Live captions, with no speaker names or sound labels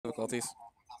difficulties.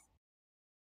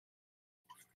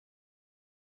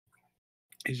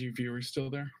 Is your viewer still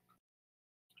there?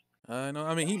 No,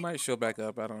 I mean he might show back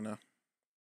up. I don't know.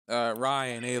 Rye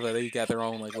and Ayla, they got their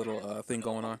own like little thing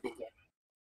going on.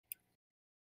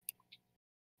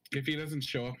 If he doesn't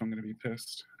show up, I'm gonna be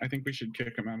pissed. I think we should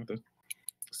kick him out of the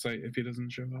site if he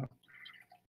doesn't show up.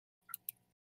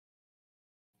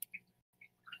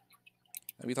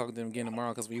 I'll be talking to him again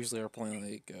tomorrow because we usually are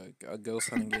playing like a ghost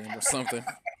hunting game or something.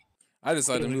 I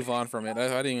decided to move on from it.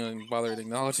 I didn't even bother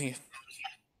acknowledging it.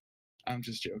 I'm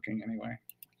just joking anyway.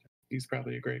 He's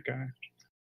probably a great guy.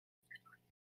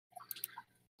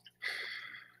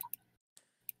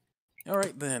 All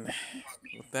right, then.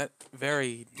 With that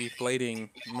very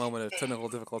deflating moment of technical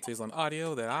difficulties on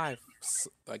audio that I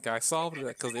solved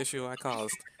because the issue I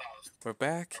caused, we're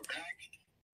back.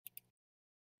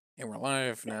 And we're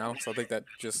live now, so I think that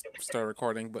just started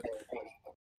recording, but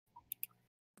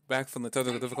back from the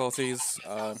technical difficulties,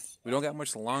 we don't got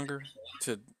much longer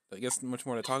to, I guess, much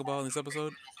more to talk about in this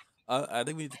episode. I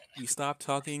think we stopped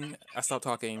talking. I stopped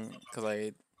talking because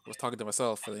I was talking to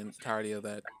myself for the entirety of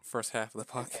that first half of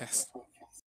the podcast.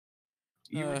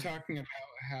 You were talking about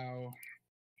how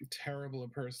terrible a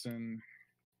person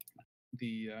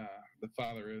the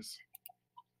father is.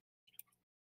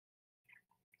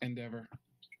 Endeavor.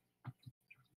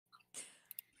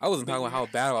 I wasn't talking about how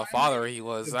bad of a father he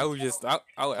was. I was just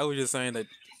saying that,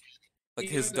 like,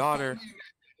 his daughter.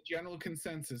 The general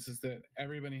consensus is that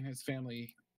everybody in his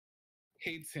family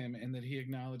hates him, and that he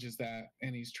acknowledges that,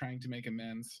 and he's trying to make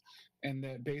amends, and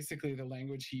that basically the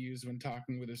language he used when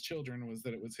talking with his children was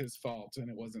that it was his fault, and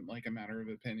it wasn't like a matter of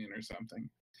opinion or something.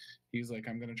 He's like,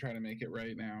 I'm going to try to make it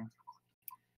right now.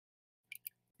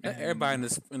 Everybody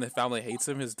in the family hates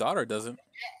him. His daughter doesn't.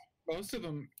 Yeah, most of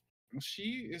them.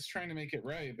 She is trying to make it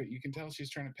right, but you can tell she's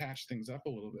trying to patch things up a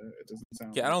little bit. It doesn't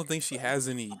sound. Yeah, I don't think she has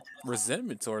any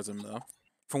resentment towards him, though,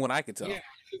 from what I could tell. Yeah,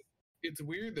 it's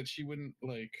weird that she wouldn't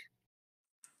like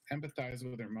empathize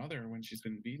with her mother when she's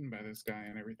been beaten by this guy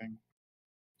and everything.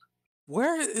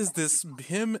 Where is this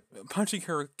him punching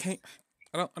her?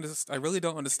 I really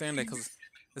don't understand that, because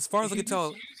as far as I can tell,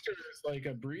 used her as like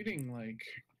a breeding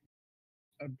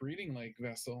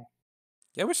vessel.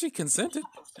 Yeah, but she consented.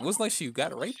 It wasn't like she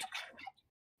got raped.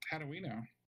 How do we know?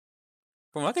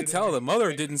 From what I can tell, the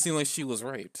mother didn't seem like she was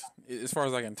raped, as far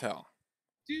as I can tell.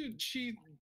 Dude, she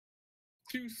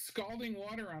threw scalding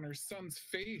water on her son's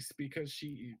face because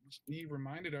he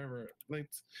reminded her. Like,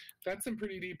 that's some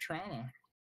pretty deep trauma.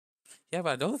 Yeah,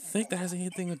 but I don't think that has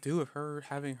anything to do with her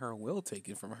having her will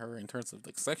taken from her in terms of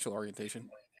like sexual orientation.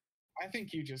 I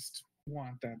think you just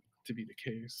want that to be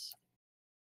the case.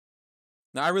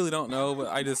 Now, I really don't know, but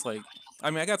I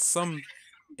got some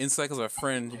insight because of a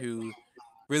friend who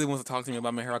really wants to talk to me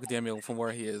about My Hero Academia from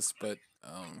where he is, but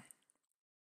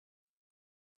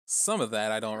some of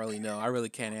that I don't really know. I really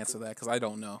can't answer that because I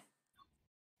don't know.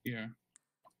 Yeah.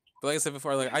 But like I said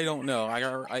before, like I don't know.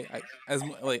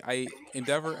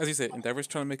 Endeavor, as you said, Endeavor's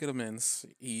trying to make it amends.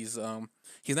 He's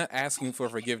not asking for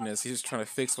forgiveness. He's just trying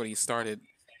to fix what he started.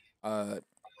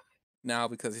 Now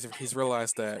because he's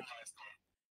realized that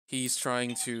he's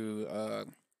trying to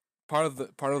part of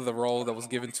the role that was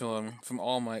given to him from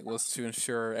All Might was to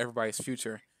ensure everybody's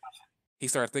future. He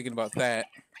started thinking about that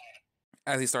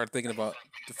as he started thinking about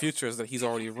the futures that he's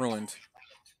already ruined.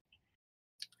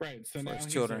 Right. So now his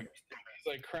children.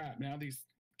 He's like, crap. Now these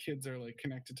kids are like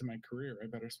connected to my career. I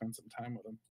better spend some time with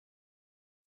them.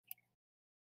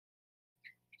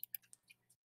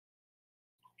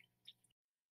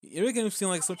 You're making him seem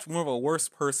like such more of a worse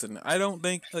person. I don't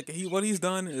think what he's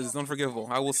done is unforgivable.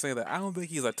 I will say that. I don't think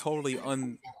he's a totally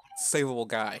unsavable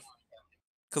guy.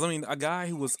 Because I mean, a guy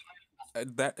who was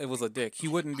a dick, he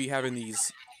wouldn't be having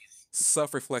these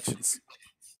self-reflections.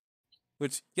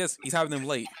 Which, yes, he's having them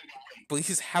late, but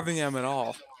he's having them at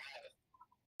all.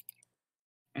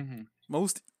 Mm-hmm.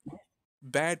 Most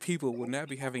bad people would not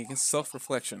be having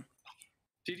self-reflection.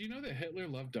 Did you know that Hitler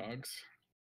loved dogs?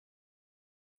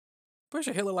 Pretty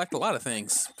sure Hitler liked a lot of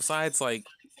things. Besides, like,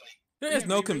 there is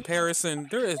no comparison.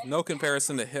 There is no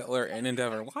comparison to Hitler and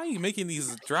Endeavor. Why are you making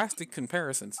these drastic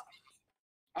comparisons?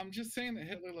 I'm just saying that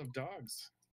Hitler loved dogs.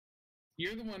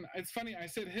 You're the one. It's funny. I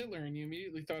said Hitler, and you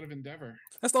immediately thought of Endeavor.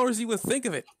 That's the only reason you would think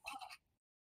of it.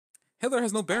 Hitler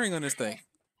has no bearing on this thing.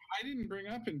 I didn't bring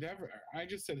up Endeavor. I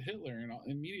just said Hitler, and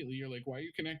immediately you're like, "Why are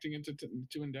you connecting it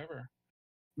to Endeavor?"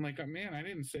 I'm like, "Oh man, I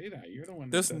didn't say that. You're the one."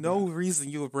 There's no reason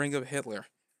you would bring up Hitler.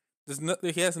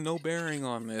 He has no bearing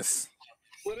on this.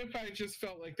 What if I just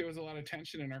felt like there was a lot of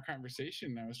tension in our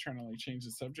conversation and I was trying to like change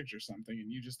the subject or something and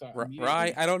you just thought...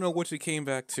 Right, I don't know what you came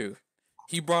back to.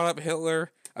 He brought up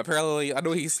Hitler. Apparently, I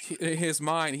know in his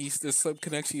mind. He's there's some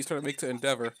connection he's trying to make to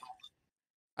Endeavor.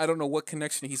 I don't know what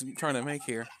connection he's trying to make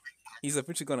here. He's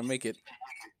eventually going to make it.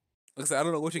 Like I said, I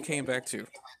don't know what you came back to.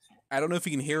 I don't know if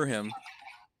you can hear him.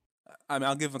 I mean,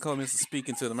 I'll give him a couple minutes to speak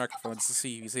into the microphone just to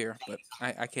see if he's here, but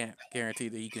I can't guarantee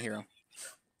that he can hear him.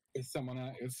 Is someone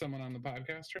on the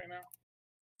podcast right now?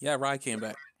 Yeah, Rye came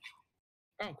back.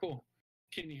 Oh, cool.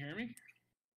 Can you hear me?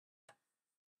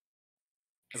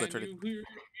 As I tried to, you hear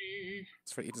me?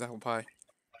 let's try to eat this apple pie.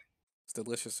 It's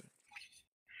delicious.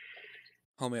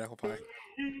 Homemade apple pie.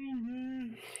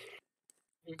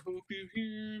 I hope you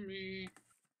hear me.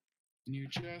 You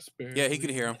just barely. Yeah, he can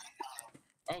hear him.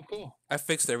 Oh, cool. I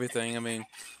fixed everything. I mean,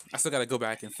 I still got to go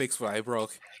back and fix what I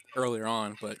broke earlier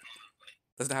on, but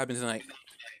that's not happening tonight.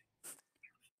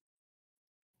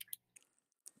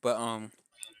 But and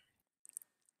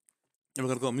we're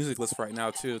gonna go on music list right now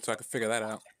too, so I can figure that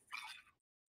out.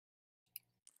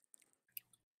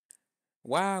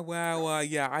 Wow.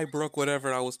 Yeah, I broke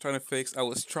whatever I was trying to fix. I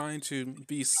was trying to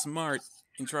be smart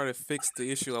and try to fix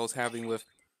the issue I was having with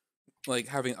like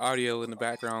having audio in the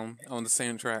background on the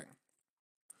same track.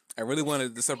 I really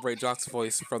wanted to separate Jacque's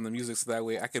voice from the music so that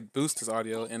way I could boost his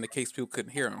audio in the case people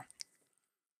couldn't hear him.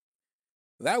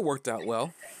 That worked out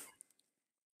well.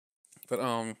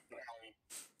 But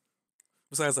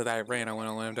besides that, I went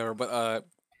on Endeavor. But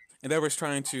Endeavor's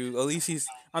trying to at least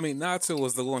Natsu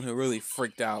was the one who really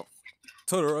freaked out.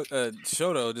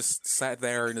 Shoto just sat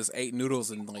there and just ate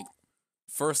noodles and like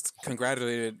first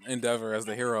congratulated Endeavor as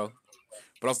the hero,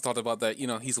 but also talked about that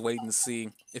he's waiting to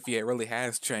see if he really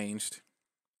has changed.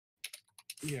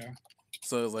 Yeah.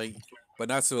 So it's like, but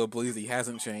Natsuo believes he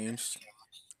hasn't changed.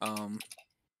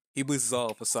 He believes it's all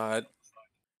a facade.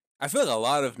 I feel like a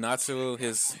lot of Natsuo,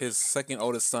 his second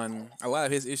oldest son, a lot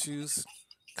of his issues,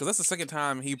 because that's the second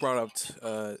time he brought up.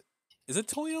 Is it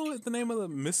Toyo? The name of the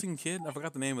missing kid? I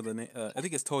forgot the name of the name. I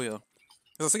think it's Toyo.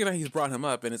 It's the second time he's brought him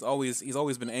up, and he's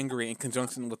always been angry in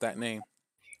conjunction with that name.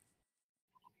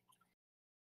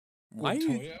 Why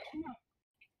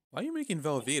are you making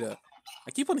Velveeta?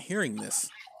 I keep on hearing this.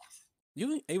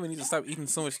 You even need to stop eating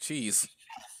so much cheese.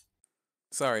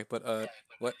 Sorry, but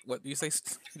what do you say,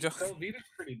 Joe? Velveeta's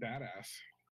pretty badass.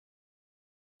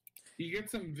 You get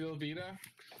some Velveeta,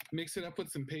 mix it up with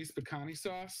some paste pecani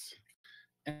sauce,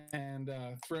 and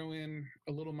throw in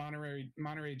a little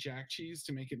Monterey Jack cheese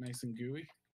to make it nice and gooey.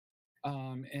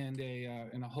 And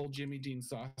a whole Jimmy Dean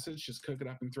sausage. Just cook it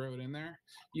up and throw it in there.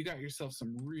 You got yourself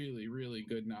some really, really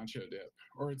good nacho dip.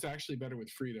 Or it's actually better with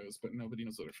Fritos, but nobody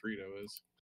knows what a Frito is.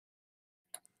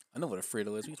 I know what a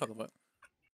Frito is. What are you talking about?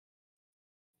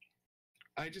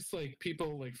 I just like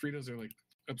people like Fritos are like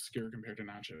obscure compared to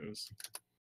nachos.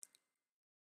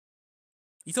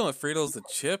 You talking about Fritos the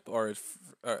chip or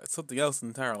something else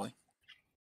entirely?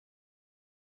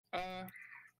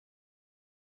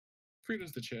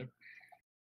 Fritos the chip.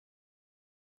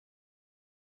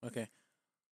 Okay.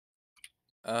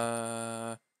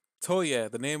 Toya.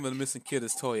 The name of the missing kid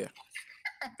is Toya.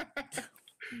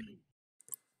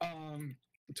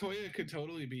 Toya could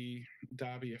totally be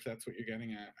Dabi if that's what you're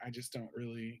getting at. I just don't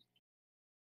really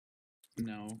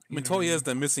know. I mean, Toya is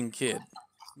the missing kid.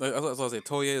 Like, I was gonna say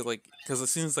Toya is like because it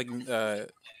seems like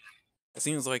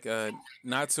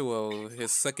Natsuo,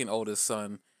 his second oldest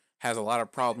son, has a lot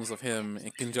of problems with him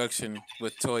in conjunction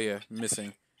with Toya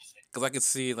missing. Because I could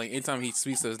see like anytime he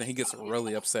speaks to us, then he gets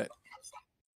really upset.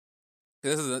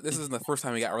 This isn't the first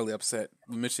time he got really upset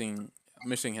missing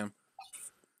him.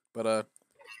 But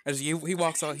as he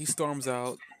walks out, he storms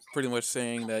out, pretty much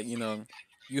saying that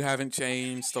you haven't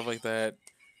changed, stuff like that.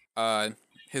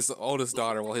 His oldest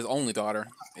daughter, well, his only daughter,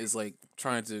 is like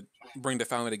trying to bring the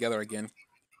family together again.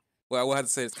 Well, I will have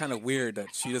to say it's kind of weird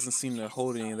that she doesn't seem to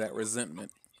hold any of that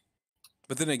resentment.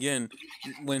 But then again,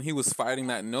 when he was fighting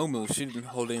that Nomu, she didn't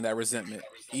hold any of that resentment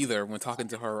either when talking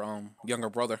to her younger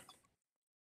brother.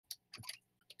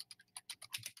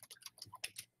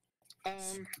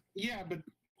 Yeah, but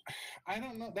I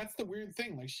don't know. That's the weird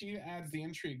thing. Like, she adds the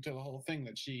intrigue to the whole thing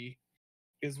that she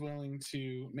is willing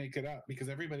to make it up because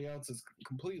everybody else is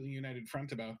completely united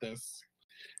front about this.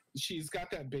 She's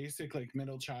got that basic like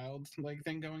middle child like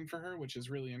thing going for her, which is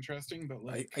really interesting. But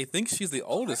like, I think she's the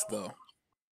oldest though.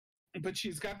 But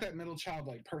she's got that middle child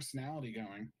like personality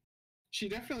going. She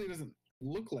definitely doesn't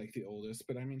look like the oldest,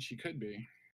 but I mean, she could be.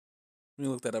 Let me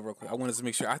look that up real quick. I wanted to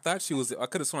make sure. I thought she was. I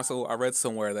could have sworn I read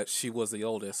somewhere that she was the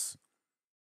oldest.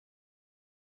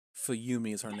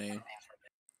 Fuyumi is her name.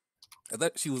 I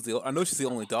thought she was I know she's the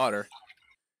only daughter.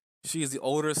 She is the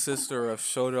older sister of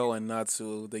Shoto and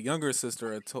Natsu, the younger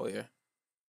sister of Toya.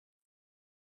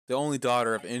 The only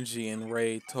daughter of Enji and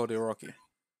Rei Todoroki.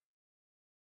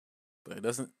 but it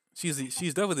doesn't. She's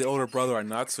definitely the older brother on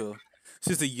Natsuo.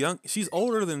 She's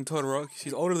older than Todoroki.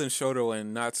 She's older than Shoto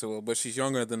and Natsuo, but she's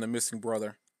younger than the missing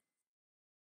brother.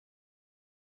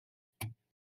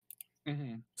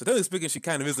 Mm-hmm. So technically speaking, she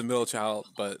kind of is the middle child,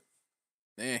 but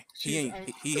he She's ain't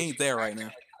I, he ain't she's there right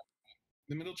now.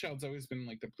 the middle child's always been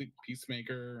like the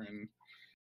peacemaker and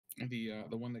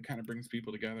the one that kind of brings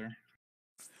people together.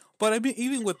 But I mean,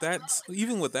 even with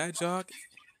that, Jock,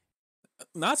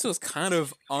 Natsuo's kind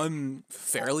of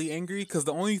unfairly angry because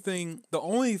the only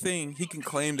thing he can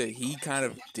claim that he kind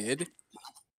of did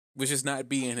was just not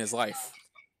be in his life.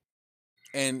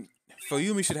 And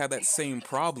Fuyumi should have that same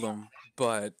problem,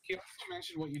 but He also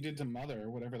mentioned what you did to Mother,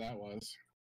 whatever that was.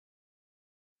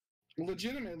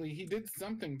 Legitimately, he did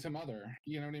something to Mother.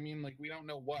 You know what I mean? Like, we don't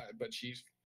know what, but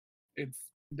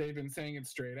they've been saying it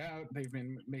straight out. They've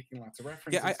been making lots of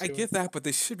references yeah, I to get it. that, but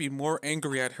they should be more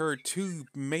angry at her too,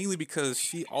 mainly because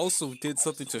she also did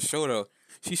something to Shoto.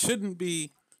 She shouldn't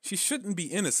be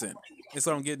innocent. Is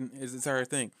what I'm getting is the entire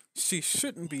thing. She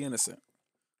shouldn't be innocent.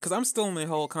 Cause I'm still in the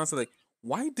whole concept like,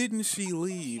 why didn't she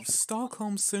leave?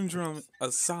 Stockholm syndrome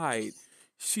aside,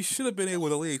 she should have been able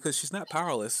to leave because she's not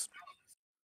powerless.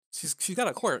 She got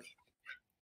a quirk.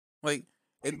 Like,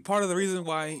 and part of the reason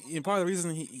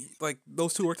like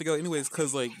those two work together anyways,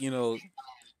 because like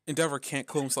Endeavor can't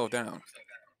cool himself down.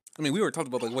 I mean, we were talking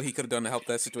about like what he could have done to help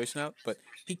that situation out, but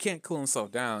he can't cool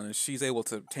himself down, and she's able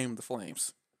to tame the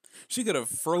flames. She could have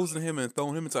frozen him and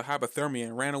thrown him into hypothermia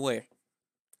and ran away.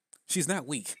 She's not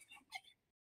weak.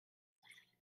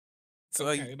 So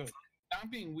like, Okay, but not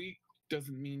being weak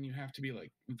doesn't mean you have to be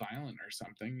like violent or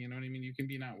something. You know what I mean? You can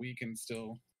be not weak and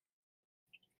still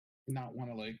not want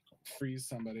to like freeze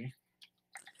somebody.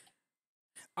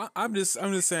 I'm just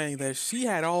saying that she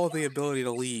had all the ability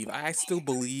to leave. I still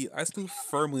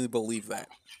firmly believe that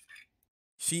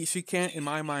she can't, in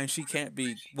my mind, she can't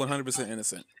be 100%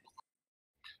 innocent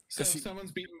So because if she.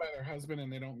 someone's beaten by their husband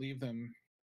and they don't leave them,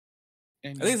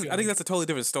 and you I feel think like that's a totally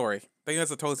different story. I think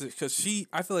that's a totally because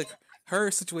I feel like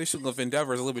her situation with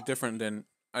Endeavor is a little bit different than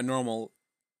a normal,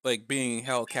 like being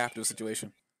held captive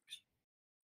situation.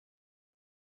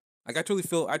 Like I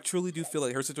truly do feel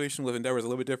like her situation with Endeavor is a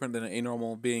little bit different than a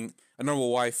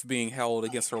normal wife being held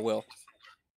against her will.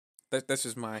 That's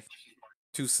just my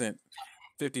 2 cent,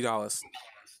 $50,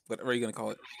 whatever are you gonna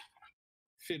call it.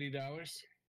 $50.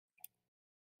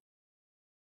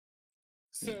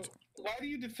 So why do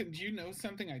you defend? Do you know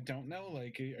something I don't know?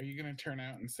 Like, are you gonna turn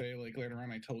out and say like later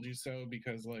on I told you so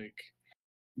because like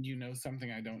you know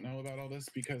something I don't know about all this?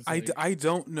 Because like I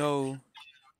don't know.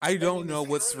 I I don't mean the know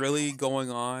what's story, really going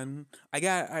on.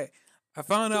 I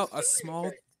found the out a story is small.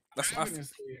 very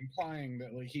ravenously implying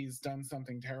that like he's done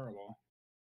something terrible.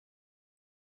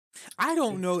 I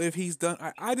don't know if he's done.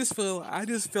 I just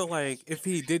feel like if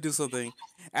he did do something,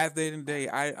 at the end of the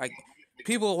day,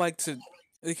 people like to.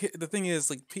 Like, the thing is,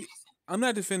 like, I'm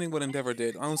not defending what Endeavor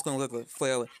did. I'm just gonna let the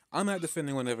flail. I'm not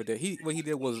defending what Endeavor did. What he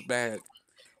did was bad.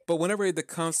 But whenever the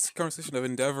conversation of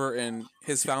Endeavor and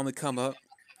his family come up,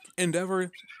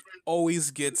 Endeavor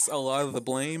always gets a lot of the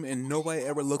blame, and nobody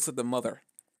ever looks at the mother.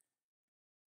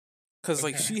 Cause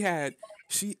like Okay.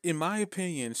 in my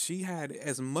opinion, she had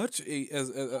as much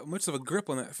of a grip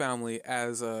on that family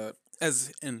as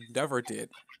Endeavor did.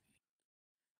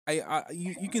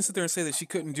 You can sit there and say that she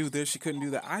couldn't do this, she couldn't do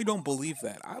that. I don't believe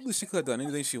that. I believe she could have done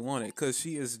anything she wanted because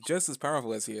she is just as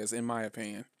powerful as he is, in my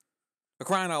opinion. For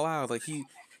crying out loud, like he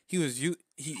was you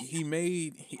he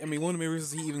made I mean one of the main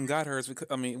reasons he even got her is because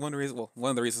I mean one of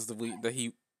the reasons that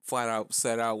he flat out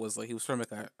set out was like he was trying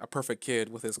to make a perfect kid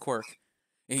with his quirk,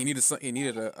 and he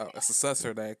needed a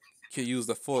successor that could use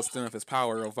the full extent of his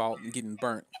power without getting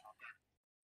burnt,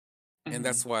 and Mm-hmm.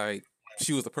 that's why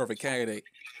she was the perfect candidate.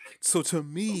 So to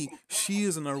me, she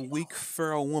isn't a weak,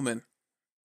 feral woman.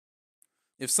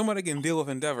 If somebody can deal with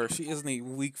Endeavor, she isn't a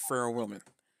weak, feral woman.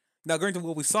 Now, granted,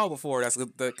 what we saw before, that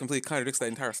completely contradicts that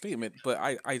entire statement. But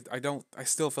I don't, I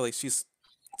still feel like she's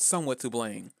somewhat to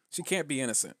blame. She can't be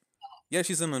innocent. Yeah,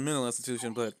 she's in a mental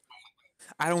institution, but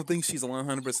I don't think she's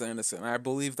 100% innocent. I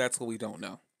believe that's what we don't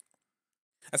know.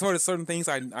 As far as certain things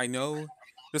I know,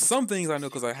 there's some things I know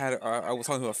because I was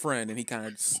talking to a friend and he kind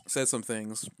of said some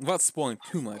things without spoiling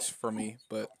too much for me.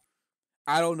 But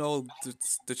I don't know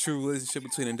the true relationship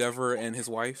between Endeavor and his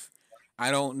wife.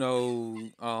 I don't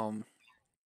know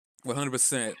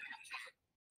 100%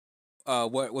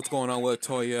 what's going on with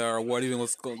Toya or what even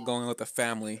going on with the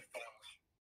family.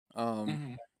 Um,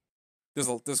 Mm-hmm.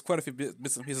 there's quite a few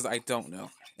bits and pieces I don't know.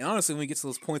 And honestly, when we get to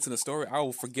those points in the story, I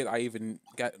will forget I even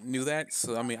knew that.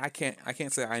 So I mean, I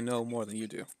can't say I know more than you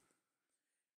do.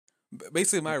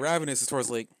 Basically, my ravenous is towards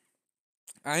like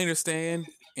I understand.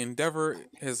 Endeavor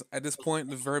has at this point,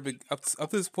 the very big up to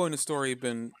this point in the story,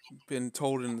 been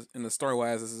told in the story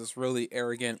wise as this really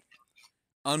arrogant,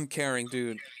 uncaring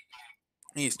dude.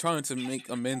 He's trying to make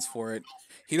amends for it.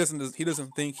 He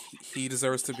doesn't think he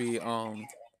deserves to be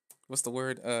what's the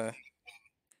word crap,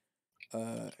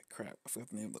 I forgot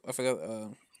the name. I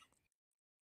forgot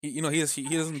he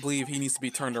doesn't believe he needs to be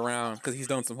turned around because he's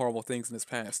done some horrible things in his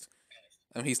past.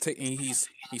 And he's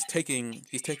taking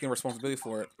responsibility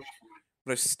for it.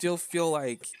 But I still feel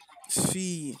like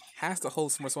she has to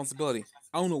hold some responsibility.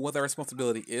 I don't know what that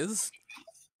responsibility is,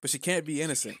 but she can't be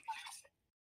innocent.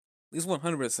 At least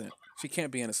 100%. She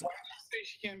can't be innocent. Say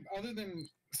she can't, other than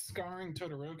scarring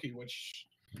Todoroki, which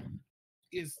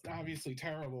is obviously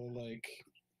terrible. Like,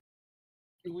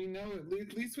 we know, at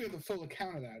least we have the full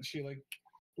account of that. She like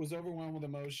was overwhelmed with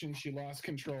emotion. She lost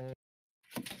control.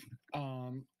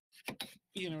 Um,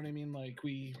 you know what I mean? Like,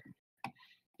 we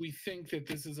think that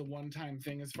this is a one-time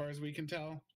thing as far as we can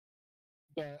tell.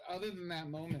 But other than that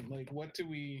moment, like, what do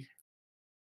we?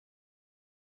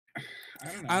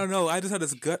 I don't know. I don't know. I just had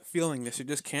this gut feeling that she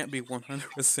just can't be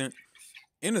 100%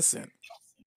 innocent.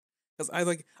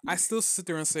 Because I still sit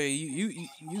there and say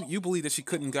you believe that she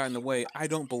couldn't have gotten away. I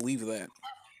don't believe that.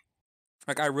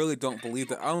 Like, I really don't believe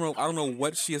that. I don't know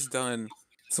what she has done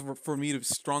for me to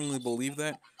strongly believe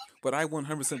that, but I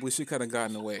 100% believe she could have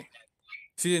gotten away.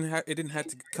 It didn't have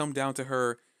to come down to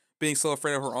her being so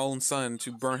afraid of her own son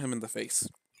to burn him in the face.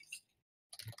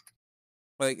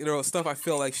 Like, stuff I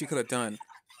feel like she could have done.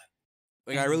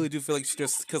 Like, I really do feel like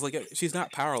because like she's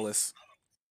not powerless.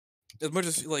 As much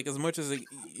as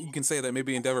you can say that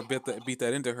maybe Endeavor beat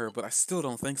that into her, but I still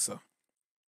don't think so.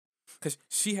 Because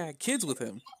she had kids with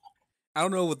him. I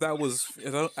don't know if that was I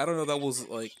don't know if that was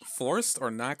like forced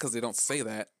or not because they don't say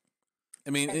that. I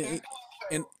mean,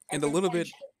 and a little bit.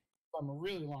 From a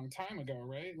really long time ago,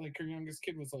 right? Like, her youngest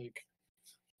kid was like,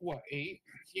 what, 8?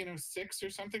 6 or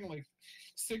something. Like,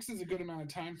 6 is a good amount of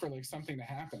time for like something to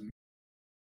happen.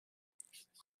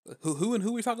 Who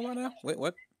are we talking about now? Wait,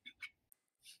 what?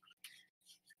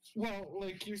 Well,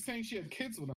 like, you're saying she had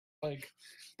kids with him. Like,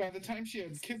 by the time she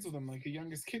had kids with him, like, the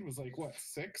youngest kid was like, what,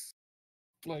 6?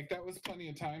 Like, that was plenty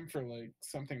of time for like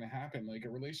something to happen. Like, a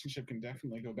relationship can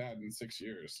definitely go bad in 6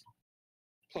 years,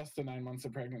 plus the 9 months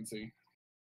of pregnancy.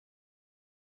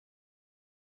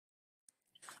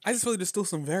 I just feel like there's still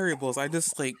some variables. I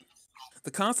just like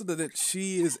the concept that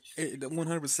she is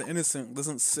 100% innocent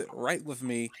doesn't sit right with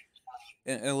me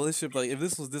in a relationship. Like, if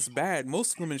this was this bad,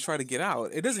 most women try to get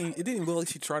out. It didn't look like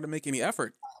she tried to make any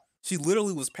effort. She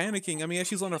literally was panicking. I mean, yeah,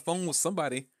 she's on her phone with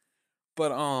somebody,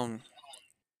 but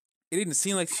it didn't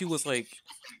seem like she was like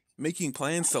making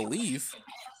plans to leave.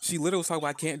 She literally was talking about,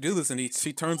 I can't do this, and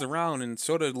she turns around and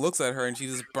Shota looks at her and she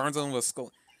just burns on with a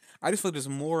skull. I just feel like there's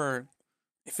more.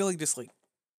 I feel like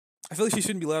she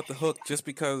shouldn't be let off the hook just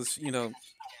because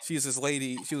she's this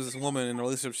lady. She was this woman in a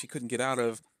relationship she couldn't get out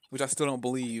of, which I still don't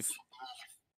believe.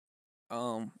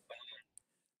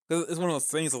 It's one of those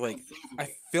things of like I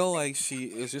feel like she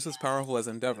is just as powerful as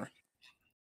Endeavor.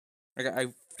 Like, I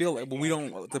feel like, but we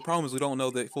don't. The problem is we don't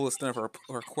know the full extent of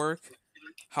her quirk,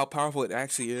 how powerful it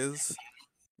actually is.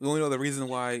 We only know the reason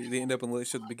why they end up in a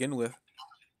relationship to begin with.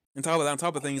 And on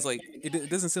top of things, like it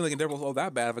doesn't seem like Endeavor was all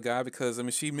that bad of a guy because I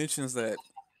mean she mentions that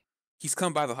he's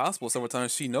come by the hospital several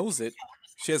times. She knows it.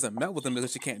 She hasn't met with him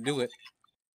because she can't do it.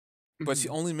 But she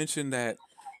only mentioned that.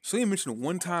 She only mentioned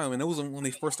one time, and it was when they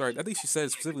first started. I think she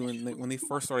said specifically when they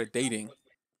first started dating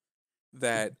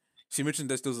that she mentioned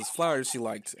that there was this flower she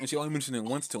liked, and she only mentioned it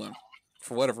once to him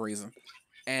for whatever reason.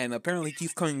 And apparently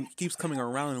keeps coming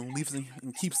around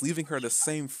and keeps leaving her the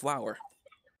same flower.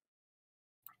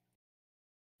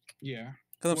 Yeah.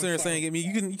 Because I'm sitting there saying, I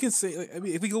mean, you can say, I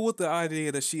mean, if we go with the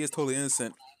idea that she is totally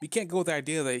innocent, we can't go with the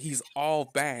idea that he's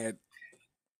all bad.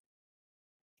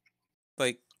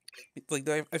 Like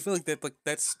I feel like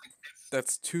that's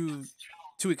two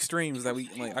extremes that we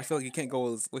like. I feel like you can't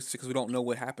go with because we don't know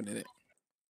what happened in it.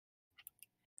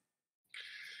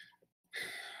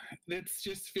 It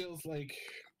just feels like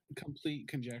complete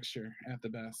conjecture at the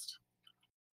best.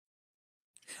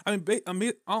 I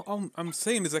mean, I'm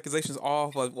saying these accusations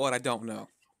all of what I don't know.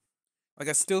 Like,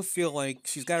 I still feel like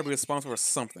she's got to be responsible for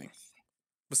something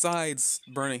besides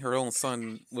burning her own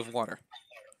son with water,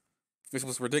 which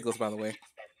was ridiculous, by the way.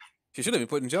 She should have been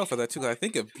put in jail for that too. 'Cause I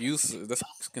think abuse that's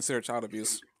considered child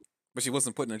abuse, but she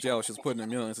wasn't put in jail. She was put in a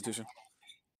mental institution.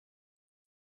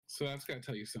 So that's got to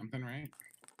tell you something, right?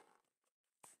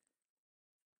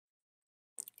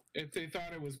 If they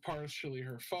thought it was partially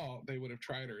her fault, they would have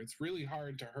tried her. It's really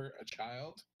hard to hurt a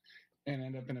child and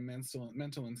end up in a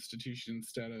mental institution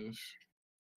instead of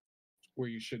where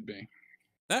you should be.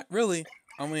 Not really.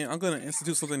 I mean, I'm gonna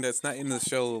institute something that's not in the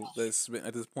show that's been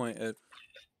at this point at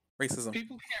racism.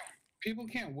 People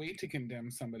can't wait to condemn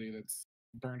somebody that's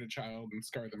burned a child and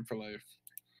scarred them for life.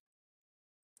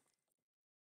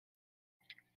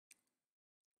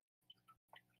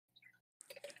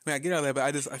 I mean, I get out of that,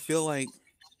 but I feel like,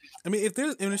 I mean,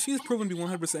 if she's proven to be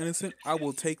 100% innocent, I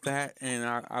will take that and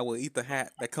I will eat the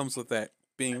hat that comes with that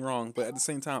being wrong. But at the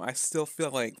same time, I still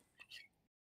feel like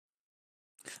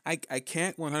I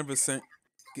can't 100%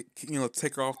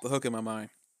 take her off the hook in my mind.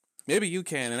 Maybe you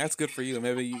can, and that's good for you.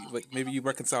 Maybe you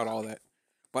reconciled all that,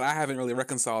 but I haven't really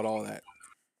reconciled all that.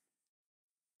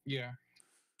 Yeah.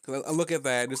 Because I look at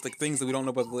that, just like things that we don't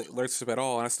know about the relationship at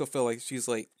all, and I still feel like she's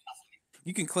like,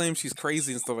 you can claim she's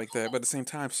crazy and stuff like that, but at the same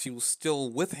time, she was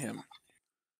still with him,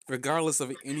 regardless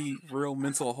of any real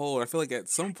mental hold. I feel like at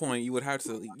some point you would have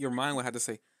to, your mind would have to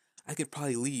say, I could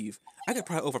probably leave. I could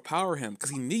probably overpower him because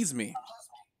he needs me.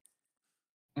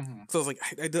 Mm-hmm. So I was like,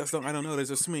 I don't know.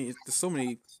 There's so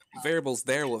many variables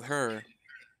there with her.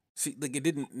 She like it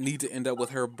didn't need to end up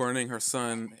with her burning her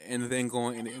son and then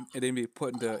going and then be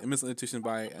put into a mental institution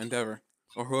by Endeavor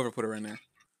or whoever put her in there.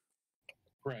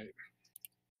 Right.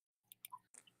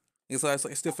 And so I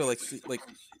still feel like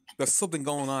there's something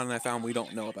going on in that family we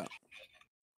don't know about,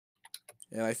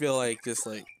 and I feel like just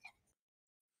like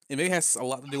it maybe has a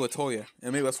lot to do with Toya,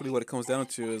 and maybe that's really what it comes down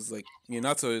to is like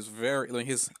Minato is very like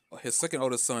his second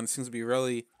oldest son seems to be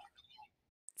really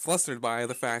flustered by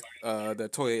the fact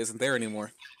that Toya isn't there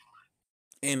anymore.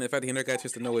 And the fact that he never got a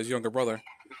chance to know his younger brother,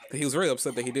 that he was very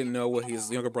upset that he didn't know what his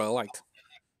younger brother liked.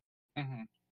 Mm-hmm.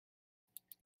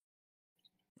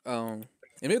 And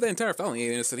maybe the entire family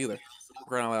ain't innocent either,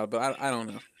 crying out loud. But I don't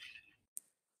know.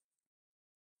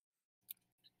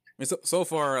 I mean, so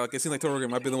far, like it seems like Todoroki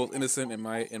might be the most innocent in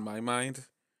my mind,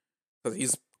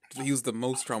 because he was the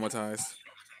most traumatized.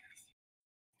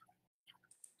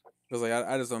 Because like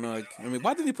I just don't know. Like I mean,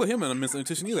 why did he put him in a mental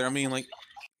institution either? I mean, like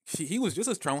he was just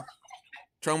as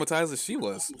traumatized as she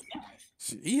was.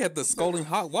 He had the scalding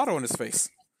hot water on his face.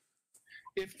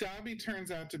 If Dabi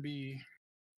turns out to be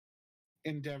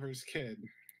Endeavor's kid,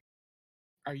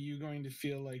 are you going to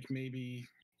feel like maybe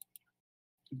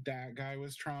that guy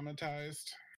was traumatized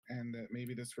and that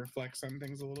maybe this reflects on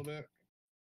things a little bit?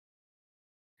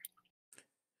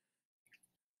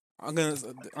 I'm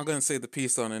gonna say the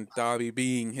piece on Dabi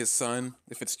being his son,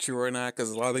 if it's true or not,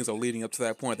 because a lot of things are leading up to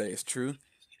that point that it's true.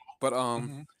 But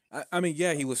Mm-hmm. I mean,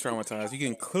 yeah, he was traumatized. You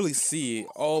can clearly see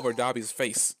all over Dabi's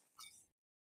face.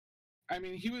 I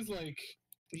mean,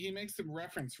 he makes a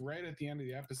reference right at the end of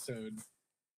the episode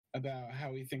about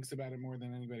how he thinks about it more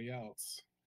than anybody else.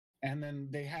 And then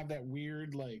they have that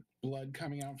weird like blood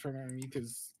coming out from underneath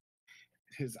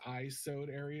his eye sewed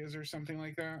areas or something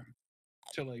like that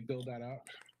to like build that up.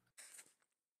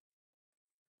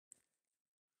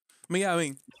 I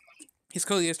mean, he's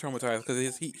clearly is traumatized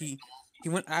because he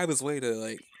went out of his way to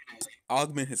like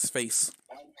augment his face.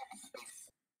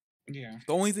 Yeah.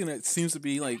 The only thing that seems to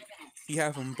be like he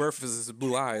had from birth is his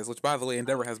blue eyes, which by the way,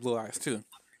 Endeavor has blue eyes too.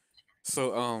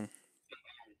 So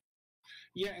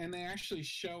Yeah, and they actually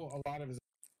show a lot of his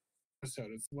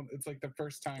episode. It's like the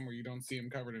first time where you don't see him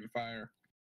covered in fire.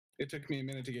 It took me a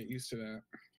minute to get used to that.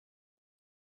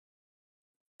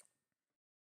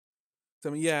 So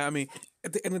I mean, yeah, I mean,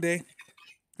 at the end of the day,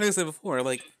 like I said before,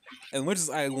 like as much as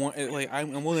I want, like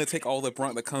I'm willing to take all the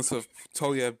brunt that comes with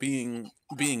Toya being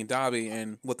Dabi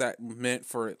and what that meant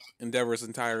for Endeavor's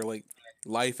entire like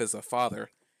life as a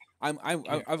father. Yeah.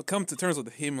 I've come to terms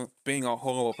with him being a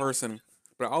horrible person,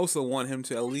 but I also want him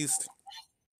to at least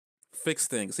fix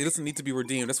things. He doesn't need to be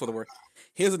redeemed. That's what the word.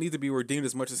 He doesn't need to be redeemed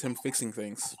as much as him fixing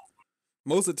things.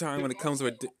 Most of the time, when it comes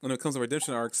to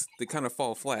redemption arcs, they kind of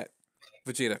fall flat.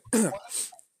 Vegeta.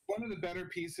 One of the better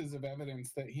pieces of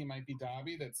evidence that he might be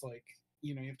Dabi that's like,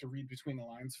 you have to read between the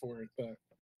lines for it, but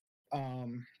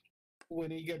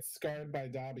when he gets scarred by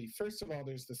Dabi, first of all,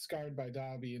 there's the scarred by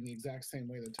Dabi in the exact same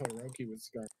way that Todoroki was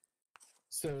scarred.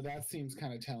 So that seems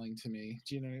kind of telling to me.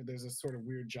 There's a sort of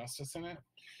weird justice in it.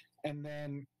 And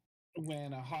then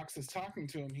when Hawks is talking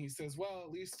to him, he says, well,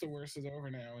 at least the worst is over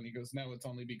now. And he goes, no, it's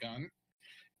only begun.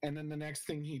 And then the next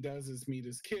thing he does is meet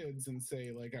his kids and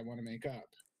say, like, I want to make up.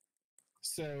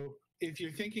 So if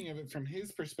you're thinking of it from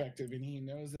his perspective and he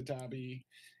knows that Dabi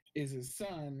is his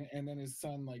son, and then his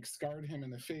son like scarred him in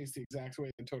the face the exact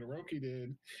way that Todoroki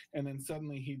did, and then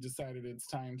suddenly he decided it's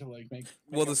time to like make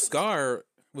Well, the up scar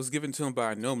was given to him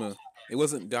by Nomu. It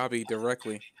wasn't Dabi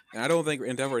directly. And I don't think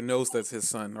Endeavor knows that's his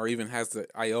son or even has the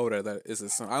iota that is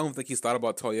his son. I don't think he's thought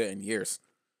about Toya in years.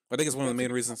 I think it's one of the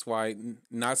main reasons why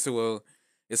Natsuo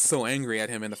is so angry at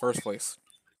him in the first place.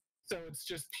 So it's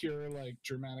just pure like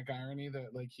dramatic irony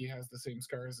that like he has the same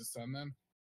scar as his son. Then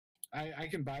I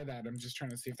can buy that. I'm just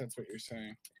trying to see if that's what you're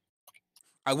saying.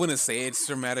 I wouldn't say it's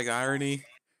dramatic irony,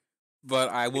 but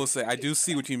I will say I do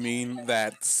see what you mean.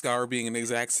 That Scar being in the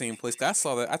exact same place. I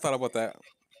saw that. I thought about that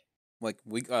like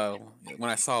when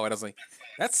I saw it. I was like,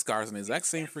 that Scar's in the exact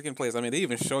same freaking place. I mean, they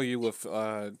even show you with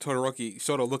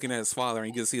Shoto looking at his father, and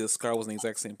you can see the Scar was in the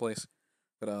exact same place.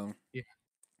 But Yeah.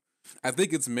 I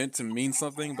think it's meant to mean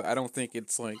something, but I don't think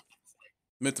it's like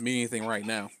meant to mean anything right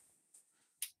now.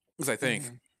 Because I think,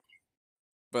 Mhm.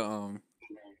 but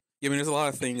yeah, I mean, there's a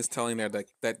lot of things telling that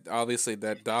obviously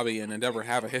that Dobby and Endeavor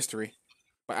have a history,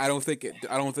 but I don't think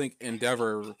I don't think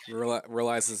Endeavor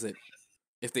realizes it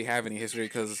if they have any history.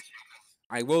 Because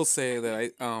I will say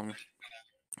that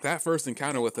that first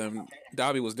encounter with him,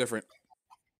 Dobby was different.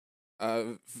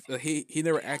 He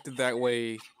never acted that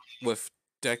way with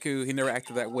Deku. He never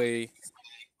acted that way.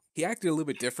 He acted a little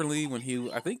bit differently when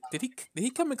I think did he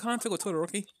come in contact with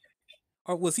Todoroki,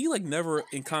 or was he like never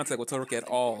in contact with Todoroki at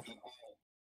all?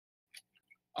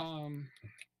 Um,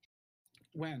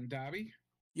 when Dobby?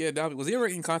 Yeah, Dobby, was he ever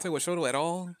in contact with Shoto at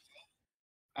all?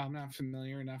 I'm not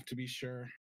familiar enough to be sure,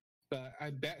 but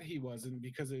I bet he wasn't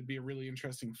because it'd be a really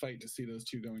interesting fight to see those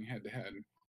two going head to head.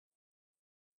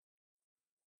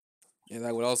 Yeah,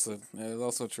 that is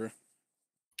also true.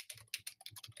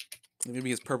 Maybe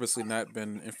he's purposely not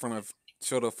been in front of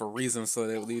Shoto for reasons so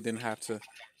that he didn't have to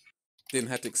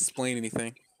explain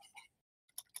anything.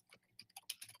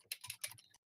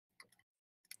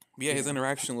 But yeah, Yeah. his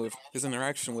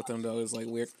interaction with him though is like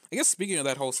weird. I guess speaking of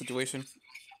that whole situation,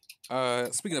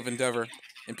 speaking of Endeavor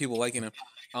and people liking him,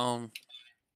 um,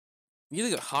 you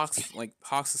think of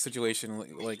Hawks' situation,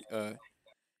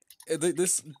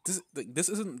 this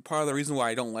isn't part of the reason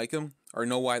why I don't like him or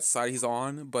know what side he's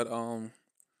on, but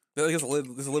there's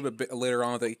there's a little bit later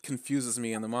on that confuses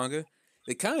me in the manga.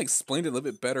 They kind of explained it a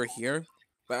little bit better here,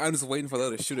 but I'm just waiting for the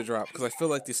other shoe to drop because I feel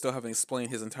like they still haven't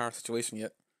explained his entire situation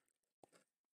yet.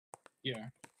 Yeah.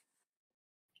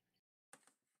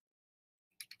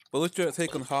 But what's your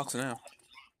take on Hawks now?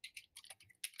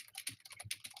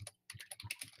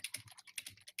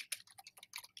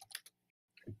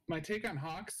 My take on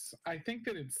Hawks, I think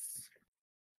that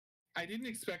I didn't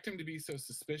expect him to be so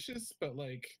suspicious, but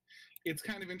like it's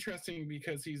kind of interesting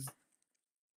because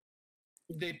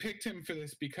they picked him for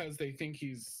this because they think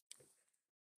he's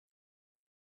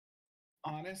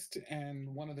honest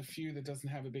and one of the few that doesn't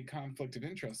have a big conflict of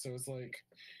interest. So it's like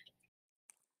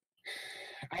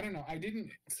I don't know. I didn't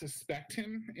suspect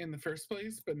him in the first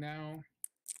place, but now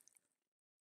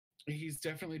he's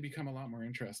definitely become a lot more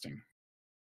interesting.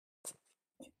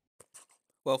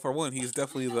 Well, for one, he's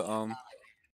definitely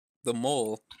the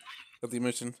mole that they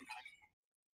mentioned.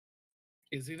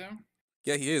 Is he though?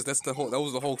 Yeah, he is. That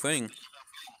was the whole thing.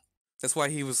 That's why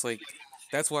he was like,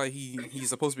 that's why he's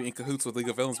supposed to be in cahoots with League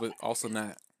of Villains, but also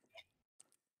not.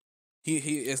 He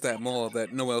is that mole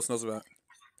that no one else knows about.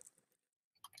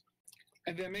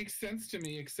 And that makes sense to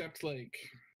me, except like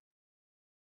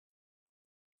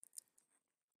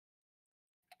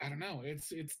I don't know.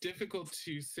 It's difficult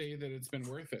to say that it's been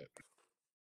worth it.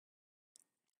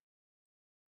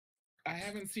 I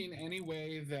haven't seen any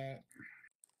way that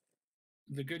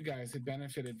the good guys had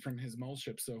benefited from his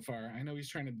moleship so far. I know he's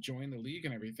trying to join the league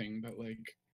and everything, but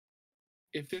like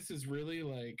if this is really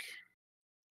like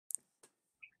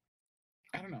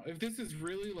I don't know, if this is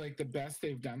really like the best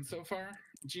they've done so far,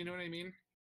 do you know what I mean?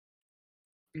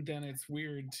 Then it's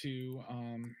weird to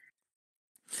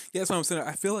Yeah, that's what I'm saying.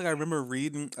 I feel like I remember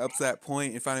reading up to that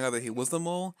point and finding out that he was the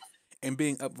mole, and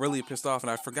being up really pissed off.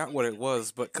 And I forgot what it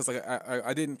was, but because like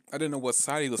I didn't know what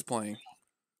side he was playing.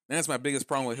 And that's my biggest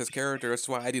problem with his character. That's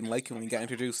why I didn't like him when he got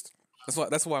introduced.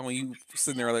 That's why when you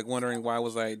sitting there like wondering why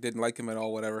was I didn't like him at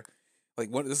all, whatever.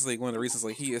 Like this is like one of the reasons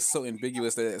like he is so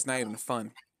ambiguous that it's not even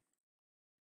fun.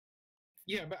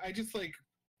 yeah, but I just like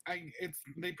it's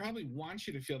they probably want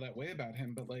you to feel that way about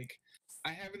him, but like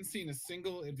I haven't seen a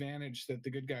single advantage that the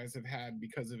good guys have had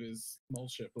because of his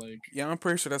moleship. Like Yeah, I'm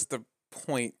pretty sure that's the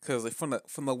point because like,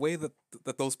 from the way that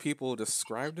those people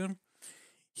described him,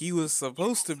 he was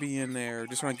supposed to be in there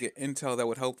just trying to get intel that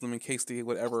would help them in case they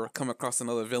would ever come across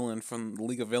another villain from the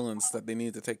League of Villains that they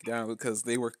needed to take down because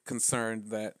they were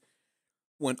concerned that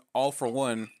when All for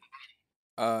One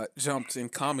jumped in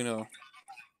Kamino,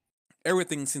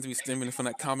 everything seems to be stemming from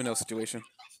that Kamino situation.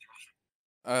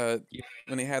 Uh, yeah,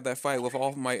 when they had that fight with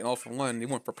All Might and All for One, they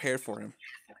weren't prepared for him.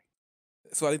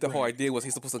 So I think the whole right. idea was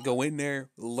he's supposed to go in there,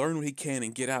 learn what he can,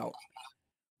 and get out.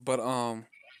 But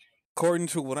according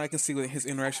to what I can see with his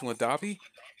interaction with Dobby,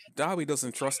 Dobby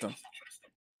doesn't trust him.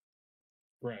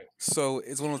 Right. So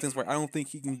it's one of those things where I don't think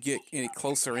he can get any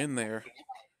closer in there.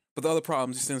 But the other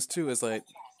problem, just since too, is like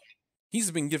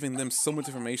he's been giving them so much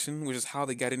information, which is how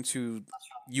they got into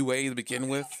UA to begin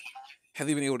with. Have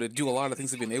they been able to do a lot of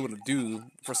things they've been able to do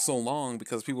for so long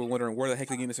because people were wondering where the heck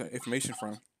they get this information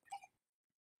from.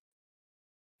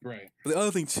 Right. But the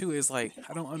other thing too is like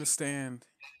I don't understand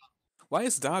why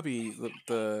is Dobby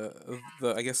the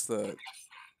I guess the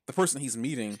person he's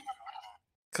meeting?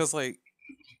 Cause like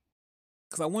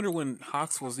cause I wonder when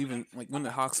Hawks was even like when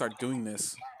did Hawks start doing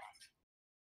this?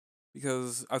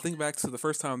 Because I think back to the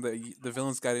first time that the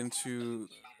villains got into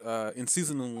in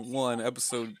season 1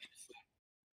 episode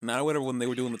not whatever when they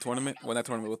were doing the tournament, well not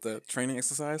tournament with the training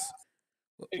exercise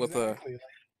with Exactly.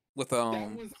 with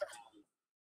That was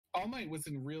All Might was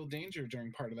in real danger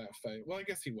during part of that fight. Well, I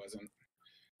guess he wasn't,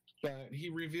 but he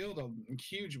revealed a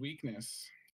huge weakness.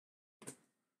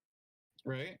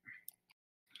 Right.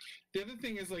 The other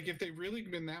thing is like if they've really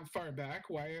been that far back,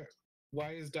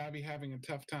 why is Dobby having a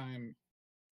tough time?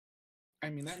 I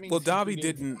mean, that means well he's Dobby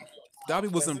beginning to didn't Dobby doesn't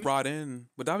wasn't it? brought in,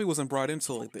 but Dobby wasn't brought in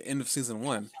until like the end of season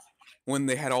 1 when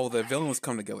they had all the villains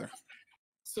come together.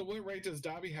 So what right does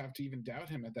Dobby have to even doubt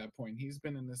him at that point? He's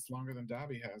been in this longer than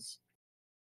Dobby has.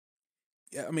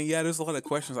 Yeah, I mean, yeah, there's a lot of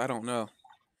questions I don't know.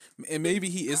 And maybe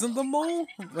he isn't the mole,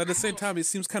 but at the same time, it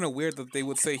seems kind of weird that they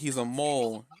would say he's a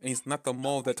mole and he's not the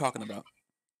mole they're talking about.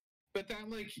 But that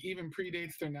like even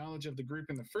predates their knowledge of the group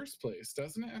in the first place,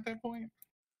 doesn't it? At that point.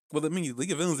 Well, I mean,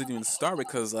 League of Villains didn't even start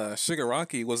because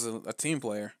Shigaraki was a team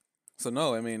player. So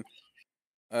no, I mean,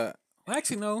 uh,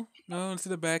 actually no, to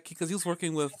the back because he was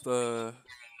working with the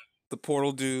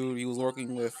Portal dude. He was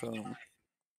working with a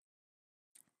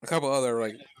couple other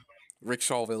like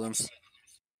rickshaw villains.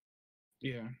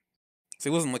 Yeah. So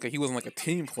he wasn't like a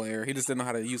team player. He just didn't know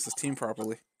how to use his team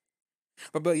properly.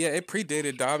 But yeah, it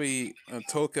predated Dobby,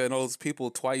 Toka, and all those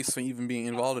people twice from even being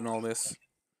involved in all this.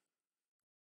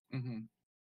 Mm-hmm.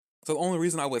 So the only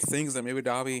reason I would think is that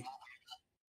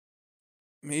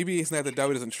maybe it's not that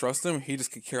Dobby doesn't trust him. He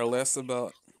just could care less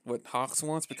about what Hawks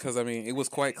wants because I mean it was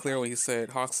quite clear when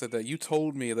Hawks said that you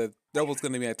told me that there was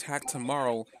going to be an attack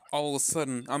tomorrow. All of a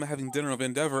sudden, I'm having dinner of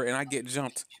Endeavor and I get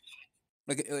jumped.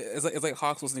 Like it's like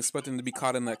Hawks wasn't expecting to be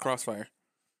caught in that crossfire,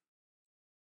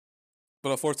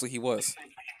 but unfortunately he was.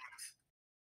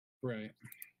 Right.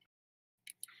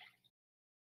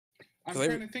 I'm Because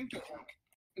trying to think.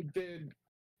 Did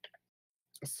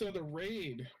so the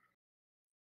raid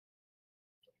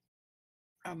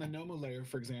on the Nomu layer,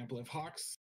 for example, if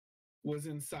Hawks was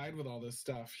inside with all this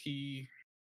stuff, he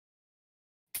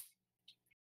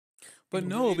but the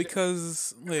no, raid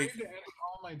because like ended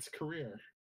All Might's career.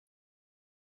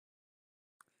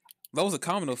 that was a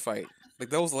Kamino fight. Like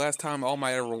that was the last time All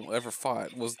Might ever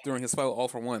fought was during his fight with All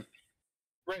for One.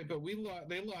 Right, but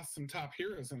they lost some top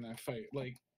heroes in that fight,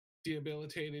 like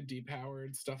debilitated,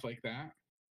 depowered, stuff like that.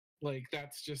 Like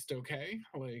that's just okay.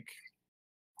 Like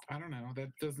I don't know. That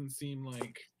doesn't seem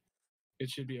like it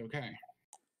should be okay.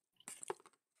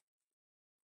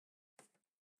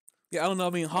 Yeah, I don't know.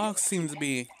 I mean, Hawks seems to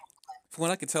be, from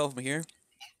what I can tell from here,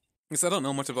 because I don't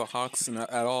know much about Hawks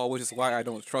at all, which is why I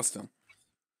don't trust him.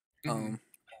 Mm-hmm. Um,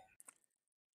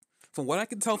 from what I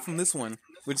can tell from this one,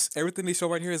 which everything they show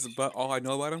right here is about all I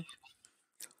know about him.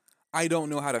 I don't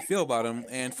know how to feel about him,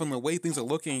 and from the way things are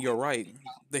looking, you're right.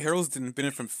 The heroes didn't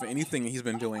benefit from anything he's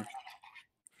been doing,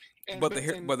 And but the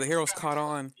heroes caught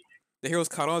on. The heroes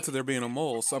caught on to there being a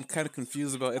mole, so I'm kind of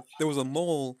confused about if there was a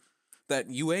mole that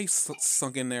UA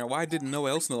sunk in there. Why didn't no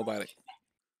one else know about it?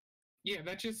 yeah,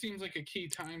 that just seems like a key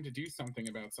time to do something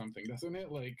about something, doesn't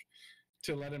it? Like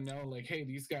to let them know, like, hey,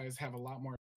 these guys have a lot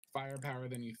more firepower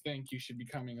than you think. You should be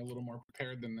coming a little more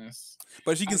prepared than this.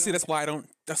 But as you I can see, don't.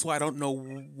 that's why I don't know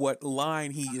what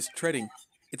line he is treading.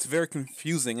 It's very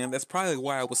confusing, and that's probably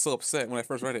why I was so upset when I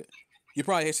first read it. You're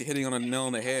probably actually hitting on a nail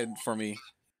on the head for me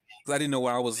because I didn't know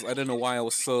why I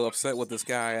was so upset with this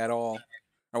guy at all,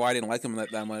 or why I didn't like him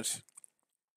that much.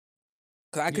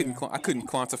 Because Yeah. I couldn't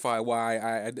quantify why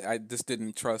I just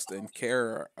didn't trust and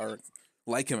care or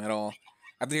like him at all.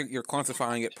 I think you're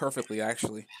quantifying it perfectly,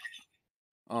 actually.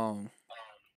 Um,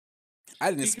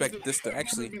 I didn't Because if expect this to anyone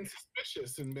would have actually. been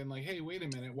suspicious and been like, hey, wait a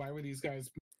minute, why were these guys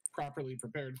properly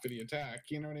prepared for the attack?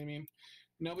 You know what I mean?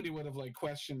 Nobody would have like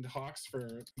questioned Hawks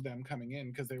for them coming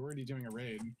in because they were already doing a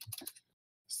raid.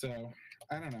 So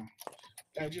I don't know.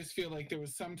 I just feel like there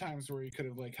was some times where he could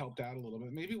have like helped out a little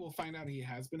bit. Maybe we'll find out he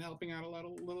has been helping out a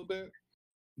little bit,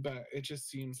 but it just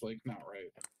seems like not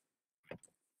right.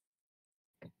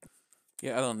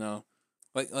 Yeah, I don't know.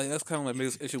 Like that's kind of my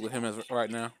biggest issue with him as right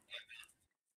now.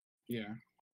 Yeah.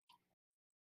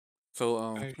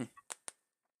 So I,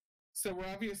 So we're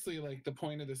obviously like the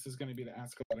point of this is going to be to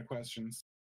ask a lot of questions.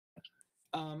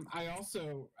 I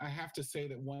have to say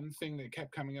that one thing that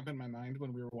kept coming up in my mind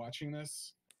when we were watching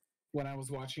this, when I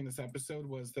was watching this episode,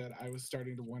 was that I was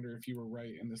starting to wonder if you were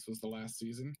right and this was the last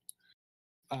season.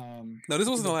 No, this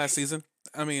wasn't the last season.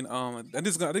 I mean, I think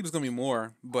there's gonna be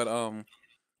more, but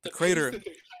the creator, the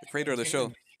creator of the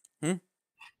show. The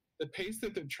pace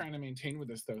that they're trying to maintain with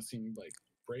this, though, seemed like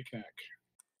breakneck.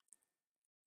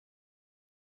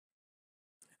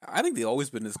 I think they've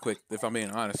always been this quick, if I'm being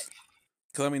honest.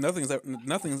 Because I mean,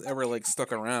 nothing's ever like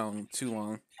stuck around too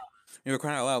long. You know,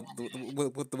 crying out loud,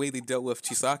 with the way they dealt with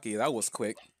Chisaki, that was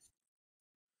quick.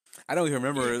 I don't even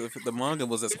remember if the manga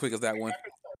was as quick as that one.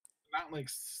 Not like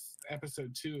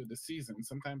episode 2 of the season.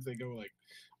 Sometimes they go like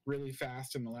really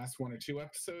fast in the last 1 or 2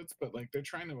 episodes, but like they're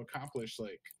trying to accomplish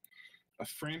like a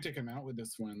frantic amount with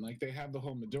this one. Like they have the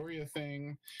whole Midoriya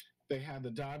thing, they had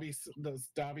the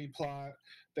Dobby plot,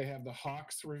 they have the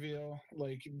Hawks reveal.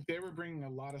 Like they were bringing a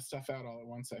lot of stuff out all at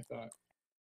once, I thought.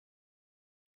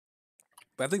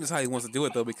 But I think that's how he wants to do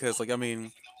it though, because like I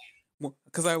mean,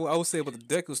 because I would say about the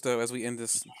Deku stuff as we end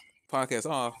this podcast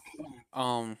off.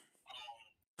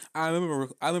 I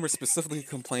remember specifically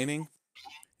complaining.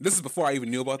 This is before I even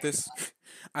knew about this.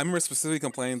 I remember specifically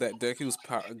complaining that Deku's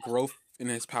growth in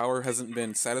his power hasn't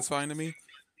been satisfying to me.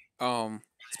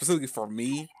 Specifically for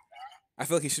me, I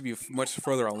feel like he should be much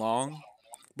further along.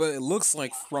 But it looks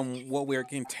like from what we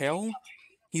can tell,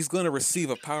 he's going to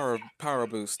receive a power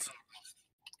boost.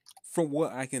 From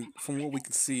what we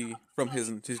can see from his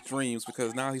dreams,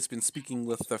 because now he's been speaking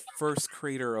with the first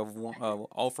creator of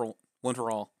One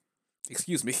for All.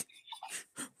 Excuse me,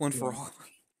 One for All.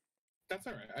 That's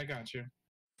all right. I got you.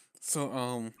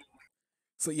 So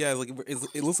yeah, like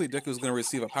it looks like Deku's gonna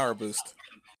receive a power boost,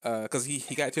 because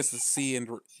he got a chance to see in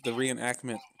the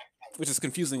reenactment, which is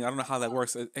confusing. I don't know how that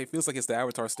works. It feels like it's the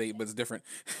Avatar state, but it's different.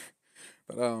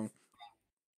 But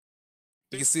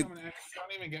you can see. Don't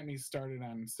even get me started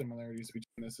on similarities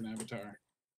between this and Avatar.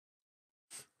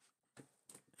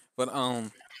 But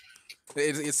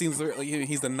it seems like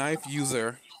he's the ninth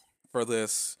user for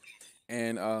this,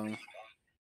 and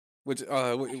which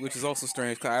is also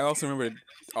strange. Cause I also remember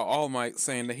All Might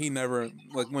saying that he never,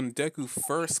 like when Deku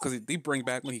first, because they bring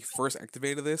back when he first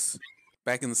activated this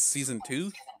back in season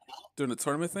 2 during the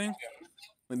tournament thing.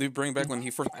 When they bring back when he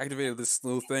first activated this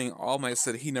little thing, All Might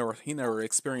said he never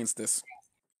experienced this,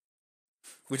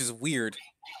 which is weird.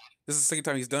 This is the second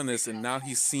time he's done this, and now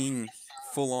he's seen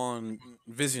full on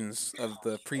visions of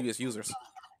the previous users.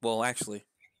 Well, actually,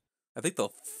 I think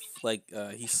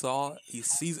he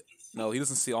sees. No, he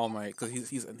doesn't see All Might because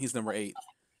he's number 8.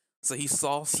 So he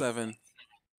saw 7.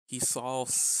 He saw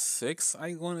 6.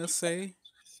 I want to say,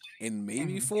 and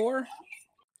maybe 4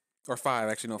 or 5.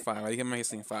 Actually, no, 5. I think I might have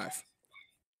seen 5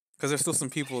 because there's still some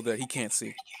people that he can't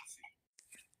see,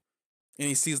 and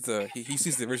he sees he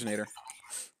sees the originator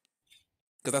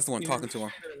because that's the one talking to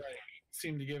him.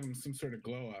 Seemed to give him some sort of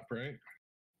glow up, right?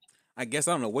 I guess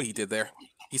I don't know what he did there.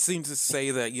 He seemed to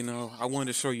say that, I wanted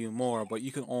to show you more, but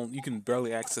you can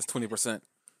barely access 20%.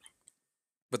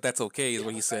 But that's okay, is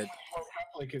what he said.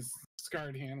 Like his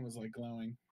scarred hand was like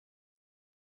glowing.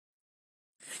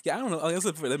 Yeah, I don't know. Like I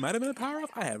said, it might have been a power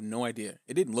up. I have no idea.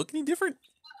 It didn't look any different,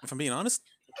 if I'm being honest.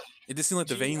 It just seemed like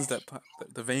the veins that pop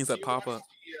up.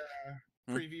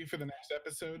 The preview for the next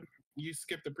episode. You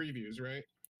skipped the previews, right?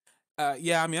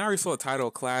 Yeah, I mean, I already saw the title,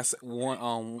 Class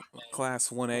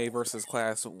 1A versus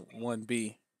Class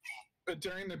 1B. But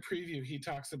during the preview, he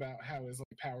talks about how his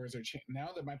powers are changed. Now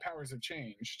that my powers have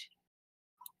changed,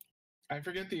 I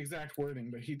forget the exact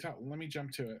wording, but let me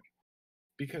jump to it,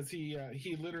 because he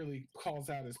literally calls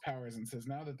out his powers and says,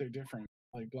 now that they're different,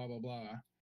 like blah blah blah,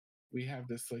 we have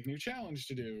this like new challenge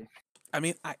to do. I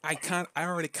mean, I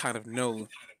already kind of know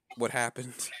what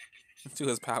happened to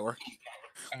his power.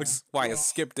 Which is why I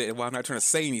skipped it and why I'm not trying to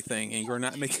say anything, and you're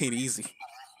not making it easy.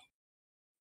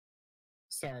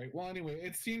 Sorry. Well, anyway,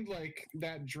 it seemed like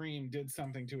that dream did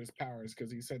something to his powers,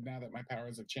 because he said, now that my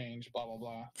powers have changed, blah, blah,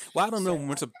 blah. Well, I don't know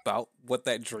much about what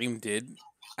that dream did.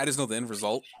 I just know the end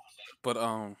result. But,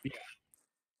 like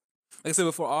I said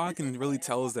before, all I can really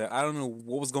tell is that I don't know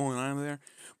what was going on there,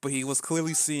 but he was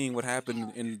clearly seeing what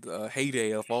happened in the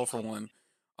heyday of All for One.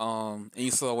 And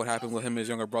you saw what happened with him and his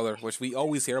younger brother, which we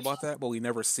always hear about that, but we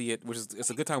never see it,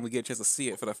 it's a good time we get a chance to see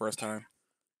it for the first time.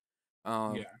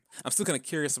 I'm still kind of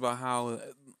curious about how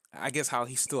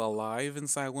he's still alive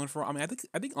inside One for All. I mean,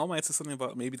 I think All Might said something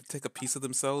about maybe to take a piece of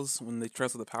themselves when they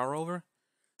transfer the power over.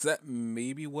 Is that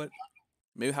maybe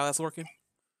how that's working?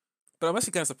 But I'm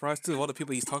actually kind of surprised too of all the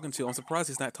people he's talking to. I'm surprised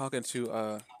he's not talking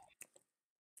to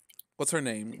what's her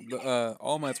name? The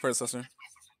All Might's predecessor.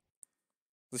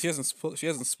 So she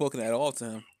hasn't spoken at all to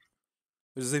him,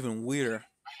 which is even weirder,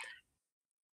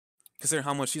 considering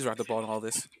how much she's wrapped up on all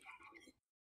this.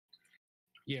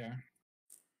 Yeah.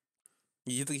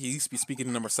 You think he used to be speaking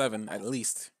to number 7 at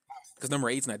least, because number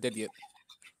 8's not dead yet.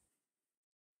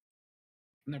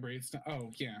 Number 8's not.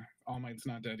 Oh yeah, All Might's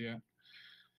not dead yet.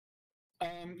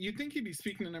 You'd think he'd be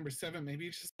speaking to number 7. Maybe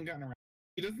he's just gotten around.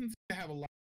 He doesn't seem to have a lot.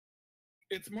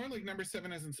 It's more like number 7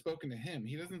 hasn't spoken to him.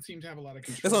 He doesn't seem to have a lot of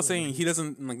control. That's what I'm saying. He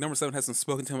doesn't, like, number 7 hasn't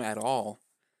spoken to him at all.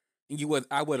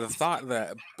 I would have thought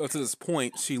that up to this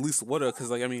point she at least would have,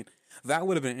 because, like, I mean, that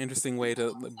would have been an interesting way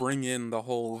to bring in the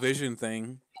whole vision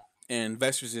thing, and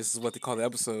Vestiges is what they call the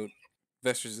episode,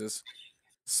 Vestiges.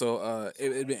 So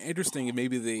it'd been interesting if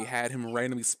maybe they had him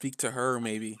randomly speak to her,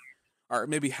 maybe, or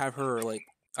maybe have her like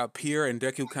appear and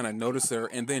Deku kind of notice her,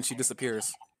 and then she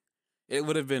disappears. It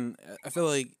would have been. I feel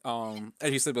like,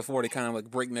 as you said before, they kind of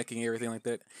like breaknecking everything like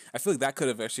that. I feel like that could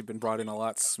have actually been brought in a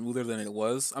lot smoother than it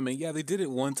was. I mean, yeah, they did it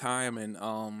one time in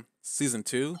season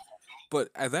 2, but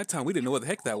at that time we didn't know what the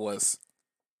heck that was.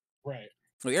 Right.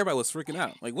 Like everybody was freaking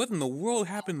out. Like, what in the world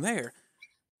happened there?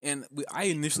 And I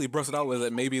initially brushed it out with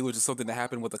that maybe it was just something that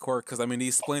happened with the quirk, because I mean he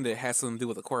explained it had something to do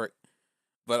with the quirk.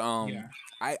 But Yeah.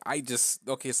 I just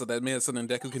okay, so that may have something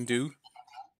Deku can do,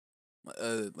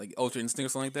 like Ultra Instinct or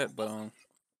something like that. But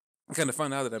I kind of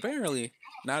found out that apparently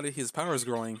now that his power is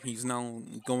growing, he's now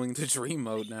going to dream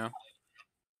mode now.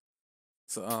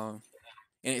 So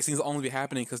and it seems to only be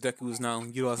happening because Deku is now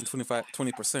utilizing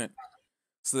 20%.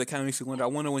 So that kind of makes you wonder. I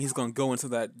wonder when he's gonna go into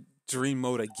that dream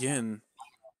mode again.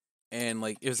 And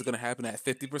like, is it gonna happen at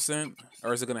 50%,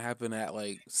 or is it gonna happen at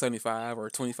like 75 or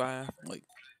 25? Like,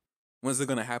 when's it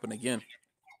gonna happen again?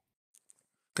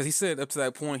 Because he said up to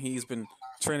that point he's been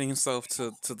training himself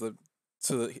to the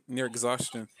near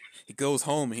exhaustion. He goes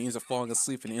home and he ends up falling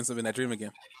asleep and he ends up in that dream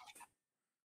again.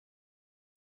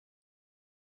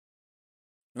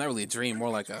 Not really a dream, more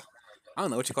like a, I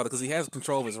don't know what you call it, because he has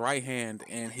control of his right hand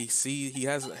and he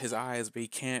has his eyes, but he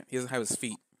doesn't have his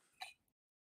feet.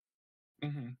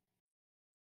 Mm-hmm.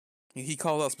 He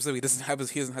called out specifically. He doesn't have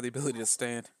the ability to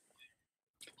stand.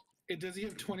 Does he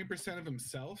have 20% of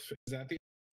himself? Is that the?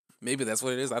 Maybe that's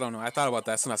what it is. I don't know. I thought about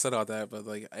that since I said about that, but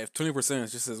like, if 20%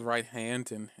 is just his right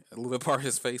hand and a little bit part of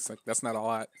his face, like that's not a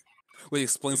lot. Which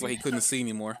explains why he couldn't see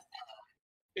anymore.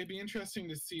 It'd be interesting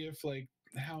to see if like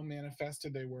how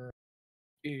manifested they were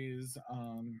is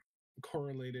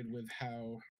correlated with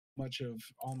how much of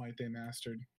All Might they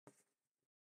mastered.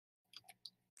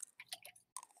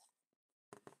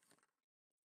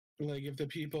 Like if the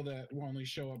people that only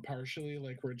show up partially,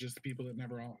 like were just people that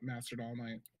never mastered All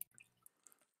Might.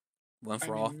 One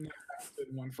for all.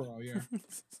 One for all, yeah.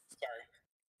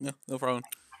 Sorry. No problem.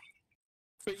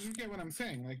 But you get what I'm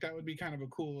saying. Like that would be kind of a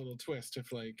cool little twist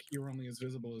if like you're only as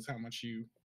visible as how much you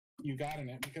got in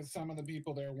it, because some of the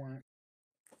people there weren't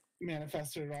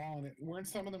manifested at all, and weren't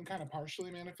some of them kind of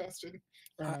partially manifested?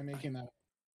 Or am I making that?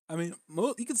 I mean,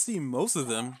 you could see most of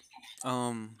them.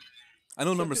 I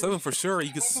know number 7 for sure.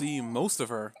 You could see most of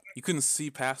her. You couldn't see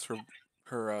past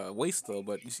her waist though,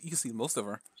 but you could see most of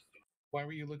her. Why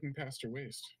were you looking past her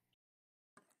waist?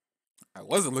 I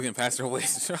wasn't looking past her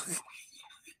waist.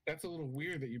 That's a little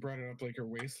weird that you brought it up like her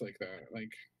waist like that. Like,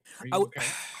 are you okay?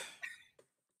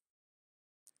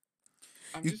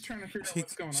 I'm just trying to figure out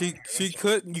what's going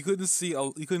on. You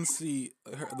couldn't see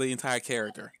the entire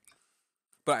character.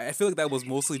 But I feel like that was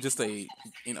mostly just an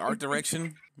art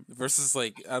direction versus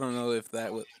like, I don't know if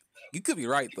that would. You could be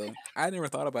right though. I never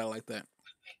thought about it like that.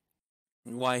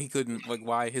 Why he couldn't, like,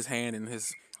 why his hand and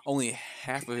his only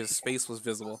half of his face was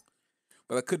visible.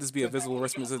 But that could just be a visible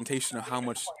representation of how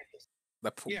much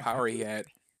the power he had.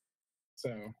 So,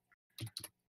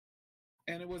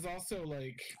 and it was also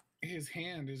like his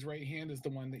right hand is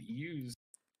the one that used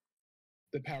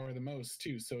the power the most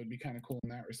too. So it'd be kind of cool in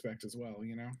that respect as well,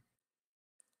 you know?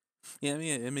 Yeah, I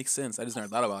mean, it makes sense. I just never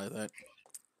thought about it like that.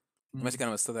 I'm actually kind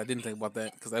of upset that I didn't think about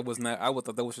that, because I would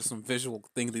thought that was just some visual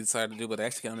thing they decided to do, but it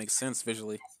actually kind of makes sense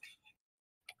visually.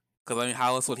 Because I mean,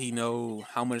 how else would he know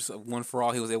how much of One for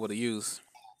All he was able to use?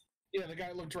 Yeah, the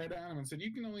guy looked right at him and said,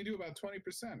 "You can only do about 20%,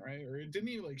 right?" Or didn't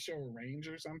he like show a range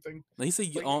or something? He said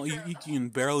you can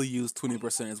barely use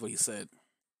 20%, is what he said.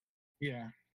 Yeah.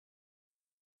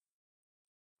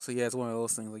 So yeah, it's one of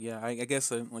those things. Like, yeah, I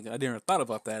guess like I never thought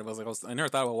about that. I never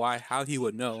thought about how he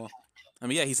would know. I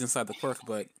mean, yeah, he's inside the quirk,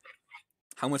 but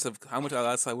how much of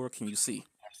outside work can you see?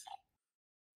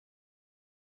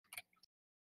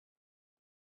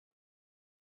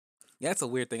 Yeah, it's a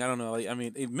weird thing. I don't know. Like, I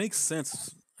mean, it makes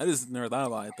sense. I just never thought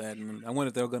about that, and I wonder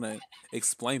if they're gonna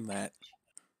explain that.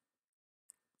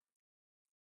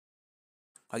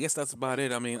 I guess that's about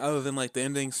it. I mean, other than like the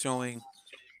ending showing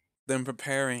them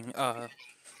preparing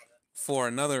for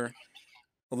another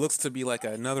what looks to be like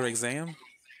another exam.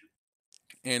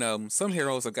 And some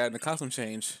heroes have gotten a costume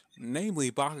change.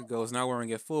 Namely, Bakugo is now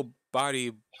wearing a full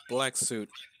body black suit,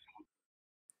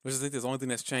 which I think is the only thing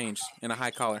that's changed, and a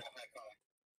high collar.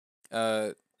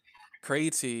 Uh,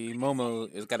 Crazy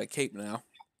Momo has got a cape now,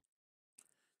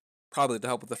 probably to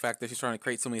help with the fact that she's trying to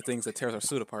create so many things that tears her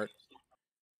suit apart.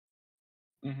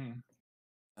 Mm-hmm.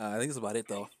 I think that's about it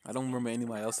though. I don't remember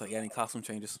anybody else that got any costume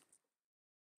changes.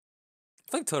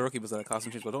 I think Todoroki was at a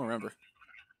costume change, but I don't remember.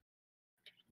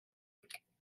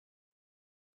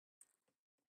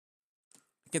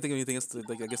 I can't think of anything else to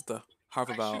like. I guess to harp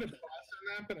I should about. have paused on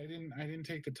that, but I didn't. I didn't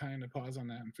take the time to pause on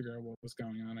that and figure out what was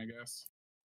going on. I guess.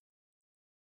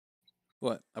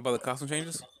 What about the costume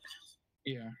changes?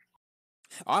 Yeah.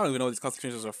 I don't even know what these costume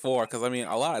changes are for, because I mean,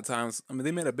 a lot of times, I mean,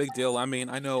 they made a big deal. I mean,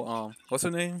 I know, what's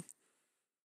her name?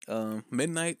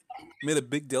 Midnight made a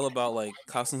big deal about like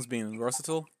costumes being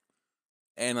versatile,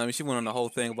 and I mean, she went on the whole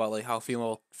thing about like how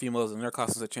females and their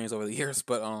costumes have changed over the years.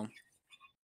 But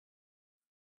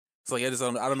so like, I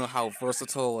don't know how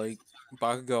versatile like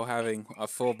Bakugo having a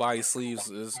full body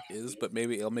sleeves is, but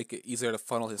maybe it'll make it easier to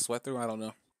funnel his sweat through. I don't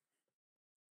know.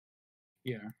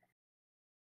 Yeah.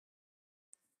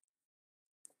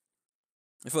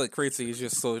 I feel like Crazy is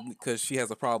just so because she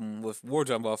has a problem with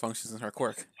wardrobe malfunctions in her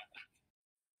quirk.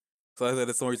 So I thought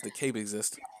that's the only reason the cape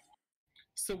exists.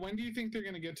 So when do you think they're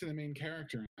going to get to the main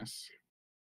character in this?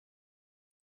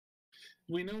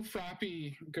 We know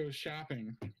Froppy goes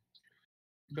shopping,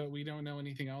 but we don't know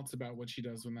anything else about what she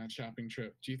does on that shopping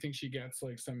trip. Do you think she gets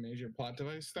like some major plot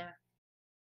device there?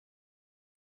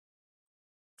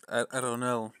 I don't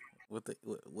know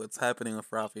what's happening with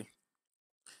Rafi.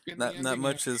 Not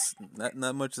much is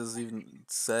not much is even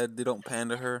said. They don't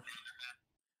pander her.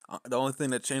 The only thing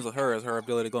that changed with her is her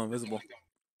ability to go invisible.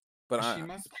 But she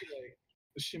must be like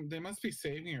they must be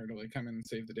saving her to like come in and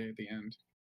save the day at the end.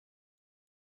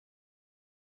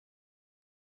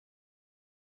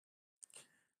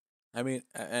 I mean,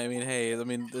 hey, I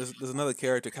mean, there's another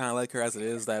character kind of like her as it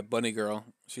is, that bunny girl.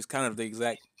 She's kind of the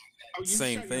exact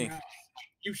same thing.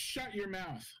 You shut your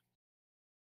mouth.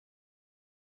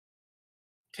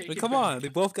 I mean, come on, they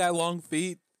both got long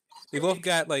feet. They both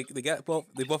got like they both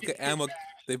got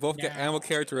ammo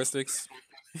characteristics.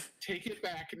 Take it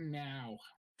back now.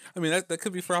 I mean, that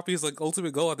could be Froppy's like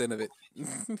ultimate goal at the end of it. Oh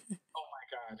my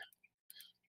god.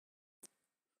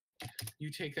 You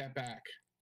take that back.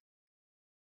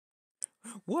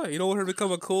 What? You don't want her to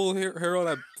become a cool hero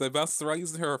that bounces around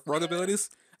using her run abilities?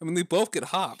 I mean, they both can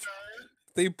hop.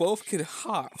 They both can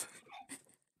hop.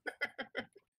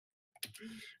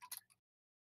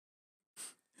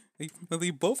 They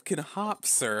both can hop,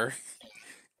 sir.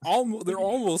 They're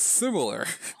almost similar.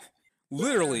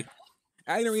 Literally.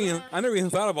 I never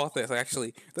even thought about this,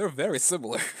 actually. They're very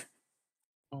similar.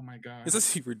 Oh my god. This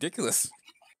is ridiculous.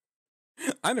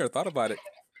 I never thought about it.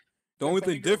 The only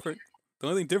thing different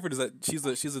is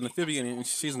that she's an amphibian and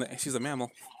she's a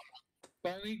mammal.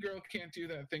 Bunny girl can't do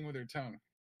that thing with her tongue.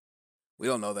 We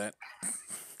don't know that.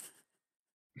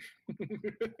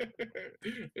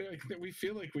 We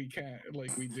feel like we can't,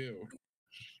 like we do.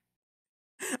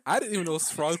 I didn't even know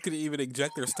frogs could even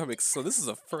inject their stomachs, so this is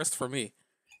a first for me.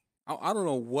 I don't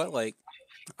know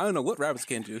what rabbits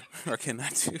can do or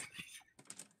cannot do.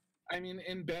 I mean,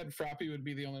 in bed, Froppy would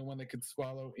be the only one that could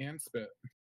swallow and spit.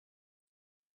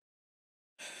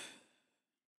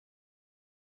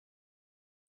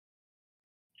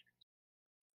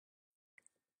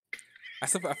 I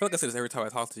feel like I say this every time I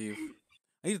talk to you.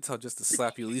 I need to tell just to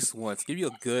slap you at least once. Give you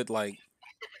a good like,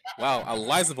 wow,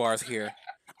 Elizabar's here.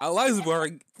 Elizabar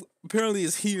apparently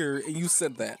is here, and you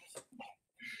said that.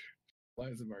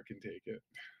 Elizabar can take it.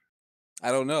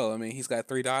 I don't know. I mean, he's got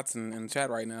 3 dots in chat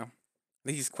right now. I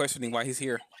think he's questioning why he's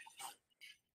here.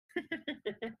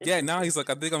 Yeah, now he's like,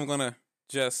 I think I'm gonna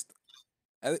just.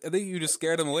 I think you just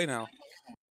scared him away now.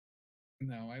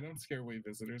 No, I don't scare away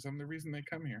visitors. I'm the reason they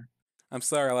come here. I'm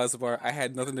sorry, Elizabar. I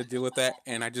had nothing to do with that,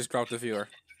 and I just dropped the viewer.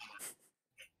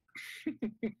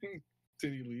 Did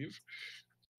he leave?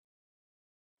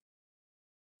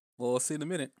 Well, we'll see in a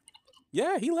minute.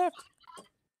 Yeah, he left.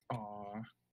 Aw.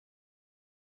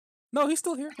 No, he's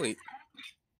still here. Wait.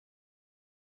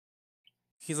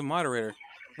 He's a moderator.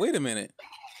 Wait a minute.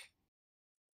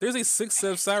 There's a 6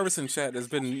 Cyrus in chat that's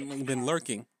been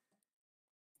lurking.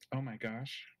 Oh my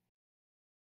gosh.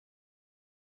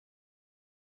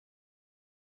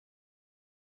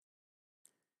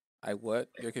 What?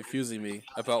 You're confusing me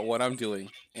about what I'm doing,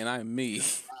 and I'm me.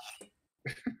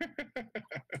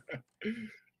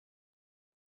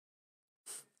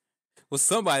 Well,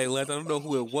 somebody left. I don't know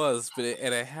who it was, but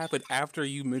it happened after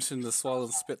you mentioned the swallow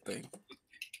and spit thing.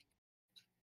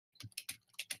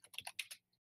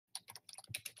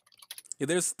 Yeah,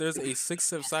 there's a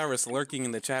Six of Cyrus lurking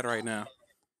in the chat right now.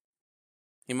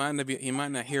 He might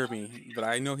not hear me, but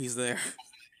I know he's there.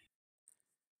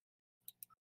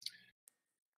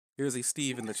 Here's a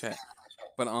Steve in the chat.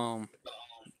 But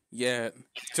yeah,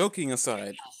 joking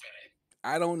aside,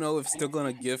 I don't know if it's still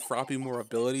gonna give Froppy more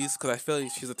abilities because I feel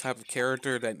like she's the type of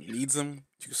character that needs them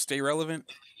to stay relevant.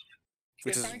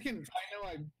 Which if is I can,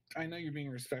 I know you're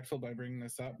being respectful by bringing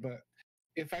this up, but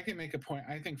if I can make a point,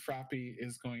 I think Froppy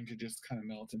is going to just kind of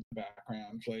melt into the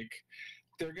background. Like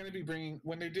they're going to be bringing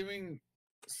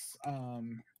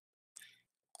um,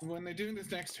 when they're doing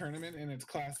this next tournament and it's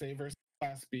Class A versus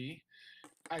Class B.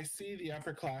 I see the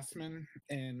upperclassmen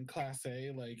in Class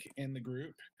A like in the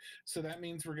group, so that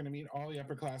means we're going to meet all the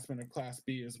upperclassmen of Class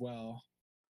B as well.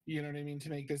 You know what I mean, to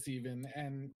make this even.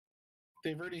 And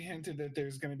they've already hinted that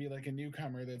there's going to be like a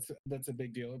newcomer that's a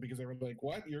big deal because they were like,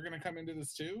 what, you're going to come into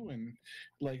this too? And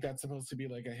like that's supposed to be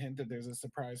like a hint that there's a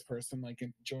surprise person like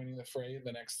joining the fray in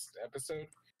the next episode.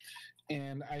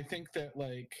 And I think that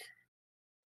like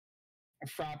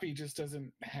Froppy just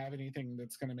doesn't have anything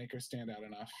that's going to make her stand out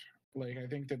enough. Like I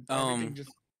think that everything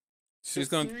just she's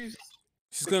the gonna series,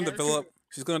 she's the gonna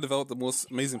character, develop the most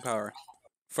amazing power.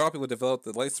 Froppy will develop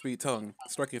the light speed tongue,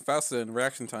 striking faster in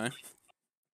reaction time.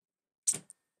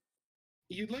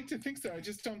 you'd like to think so. I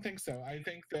just don't think so. I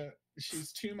think that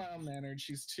she's too mild mannered.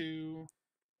 She's too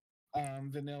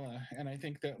vanilla, and I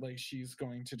think that like she's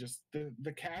going to just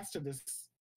the cast of this.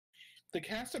 The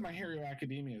cast of My Hero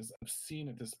Academia is obscene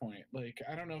at this point. Like,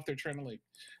 I don't know if they're trying to like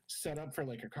set up for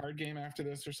like a card game after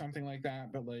this or something like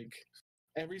that, but like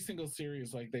every single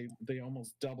series, like they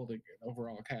almost double the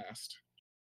overall cast.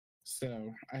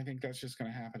 So I think that's just going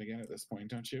to happen again at this point,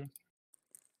 don't you?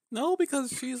 No,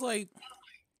 because she's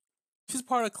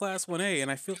part of Class 1A, and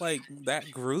I feel like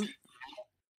that group,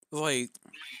 like,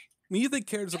 when you think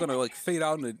characters are gonna like fade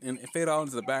out into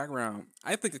the background,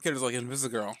 I think a character's like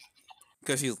Invisigirl,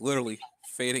 because she's literally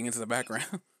fading into the background.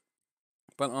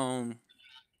 But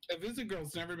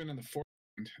Invisigirl's never been in the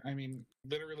forefront. I mean,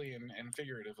 literally and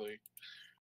figuratively.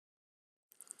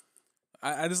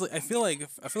 I feel like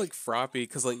Froppy,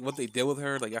 because like what they did with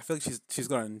her, like I feel like she's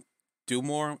gonna do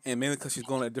more, and mainly because she's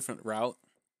going a different route.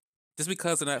 Just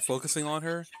because they're not focusing on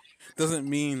her, doesn't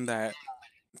mean that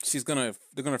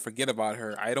they're gonna forget about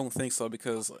her. I don't think so,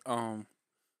 because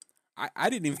I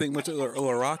didn't even think much of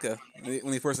Uraraka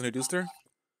when they first introduced her.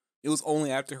 It was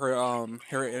only after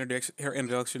her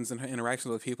introductions and her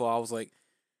interactions with people I was like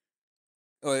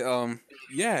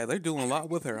yeah, they're doing a lot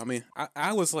with her. I mean,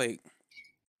 I was like,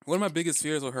 one of my biggest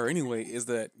fears with her anyway is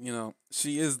that,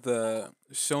 she's the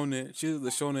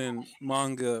shonen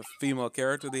manga female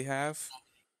character they have.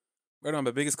 Right on,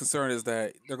 my biggest concern is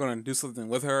that they're going to do something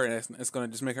with her, and it's going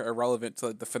to just make her irrelevant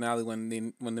to the finale when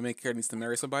the main character needs to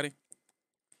marry somebody.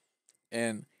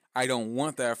 And I don't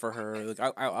want that for her. Like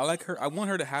I like her. I want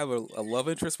her to have a love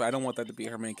interest, but I don't want that to be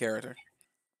her main character.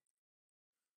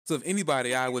 So if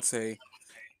anybody, I would say,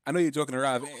 I know you're joking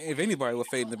around. If anybody will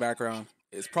fade in the background,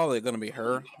 it's probably going to be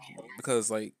her,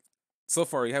 because like so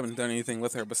far you haven't done anything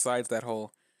with her besides that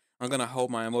whole "I'm going to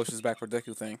hold my emotions back for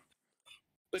Deku" thing.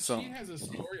 But So she has a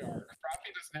story arc.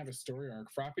 Froppy doesn't have a story arc.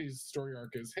 Froppy's story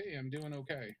arc is, hey, I'm doing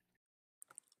okay.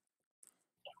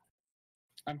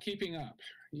 I'm keeping up.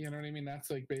 You know what I mean? That's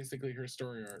like basically her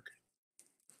story arc.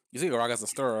 you see, Rock has a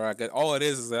story arc. All it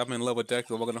is that I'm in love with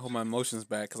Deku. I'm going to hold my emotions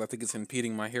back because I think it's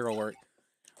impeding my hero work.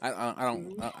 I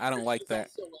don't like that.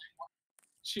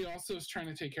 She also is trying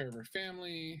to take care of her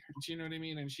family. Do you know what I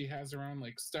mean? And she has her own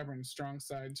like stubborn, strong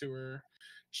side to her.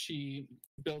 She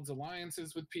builds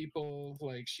alliances with people.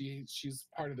 Like she's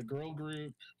part of the girl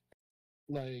group.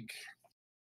 Like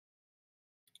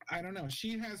I don't know.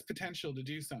 She has potential to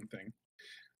do something.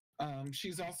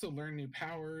 She's also learned new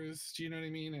powers. Do you know what I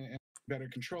mean? And better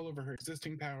control over her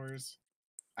existing powers.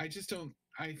 I just don't.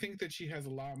 I think that she has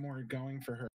a lot more going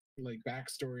for her, like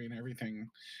backstory and everything.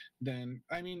 Than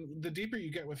I mean, the deeper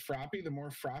you get with Froppy, the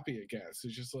more Froppy it gets.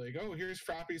 It's just like, oh, here's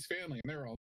Froppy's family, and they're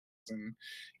all, and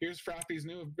here's Froppy's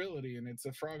new ability, and it's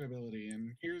a frog ability,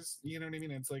 and here's, you know what I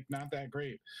mean? It's like not that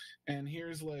great, and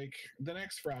here's like the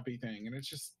next Froppy thing, and it's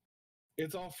just,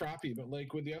 it's all Froppy. But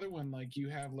like with the other one, like you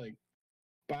have like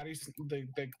bodies,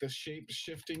 the shape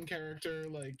shifting character,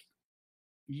 like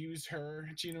use her,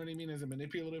 do you know what I mean, as a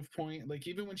manipulative point. Like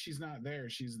even when she's not there,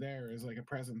 she's there as like a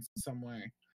presence in some way.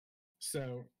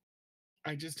 So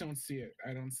I just don't see it.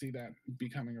 I don't see that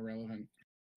becoming irrelevant.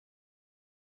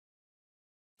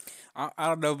 I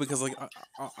don't know because like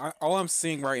all I'm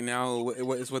seeing right now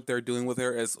is what they're doing with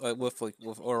her is with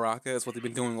Uraraka is what they've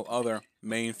been doing with other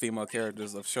main female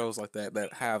characters of shows like that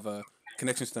that have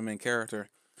connections to the main character.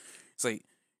 It's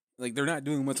like they're not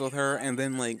doing much with her, and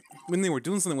then like when they were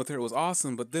doing something with her, it was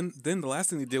awesome. But then the last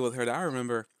thing they did with her that I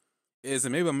remember is,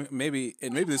 and maybe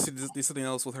there's something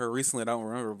else with her recently I don't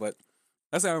remember, but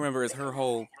that's what I remember is her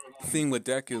whole thing with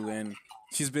Deku, and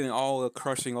she's been all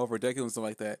crushing over Deku and stuff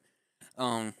like that.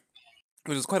 Um,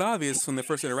 which was quite obvious from the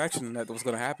first interaction that was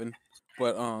going to happen.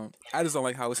 But I just don't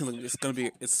like how it seems like it's going to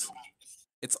be it's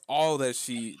all that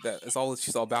it's all that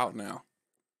she's all about now.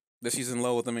 That she's in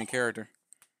love with the main character,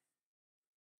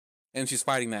 and she's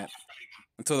fighting that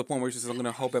until the point where she says, "I'm going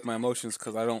to hold back my emotions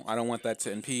because I don't want that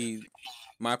to impede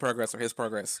my progress or his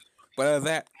progress." But out of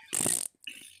that,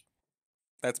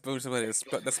 that's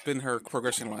been her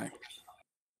progression line.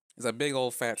 It's a big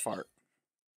old fat fart.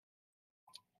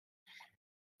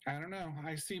 I don't know.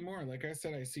 I see more. Like I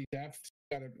said, I see depth.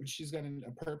 She's got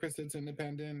a purpose that's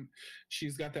independent.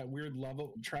 She's got that weird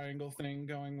level triangle thing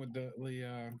going with the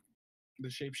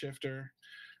shapeshifter.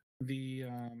 The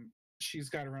she's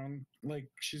got her own, like,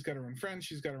 she's got her own friends.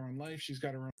 She's got her own life. She's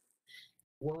got her own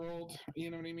world. You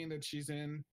know what I mean? That she's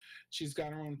in. She's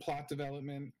got her own plot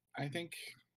development. I think.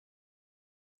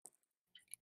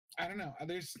 I don't know.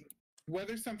 There's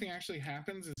whether something actually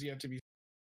happens is yet to be.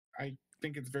 I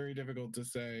think it's very difficult to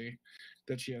say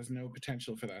that she has no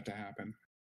potential for that to happen.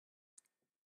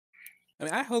 I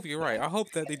mean, I hope you're right. I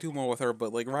hope that they do more with her,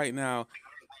 but like right now,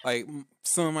 like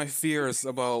some of my fears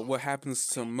about what happens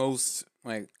to most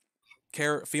like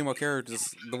female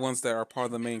characters, the ones that are part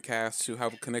of the main cast who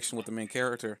have a connection with the main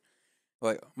character,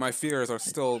 like my fears are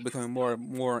still becoming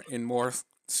more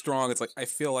strong. It's like I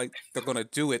feel like they're gonna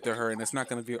do it to her, and it's not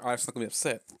gonna be. I'm just not gonna be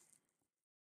upset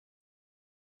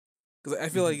because I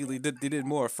feel like they did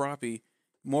more of Froppy,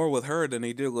 more with her than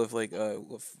they did with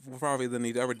with Froppy than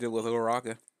they ever did with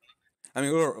Uraraka. I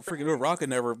mean, freaking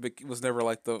Uraraka was never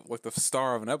like the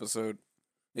star of an episode.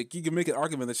 Like, you can make an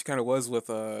argument that she kind of was with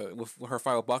her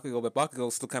fight with Bakugo, but Bakugo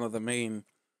was still kind of the main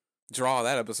draw of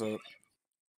that episode.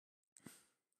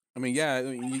 I mean, yeah,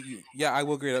 yeah, I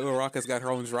will agree that Uraraka's got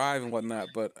her own drive and whatnot,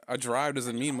 but a drive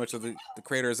doesn't mean much of the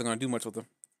creator isn't going to do much with them.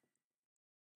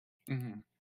 Mm-hmm.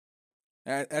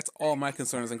 That's all my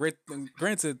concerns. And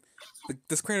granted,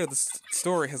 this creator of the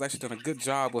story has actually done a good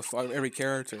job with every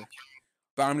character,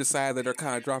 but I'm just sad that they're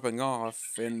kind of dropping off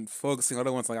and focusing on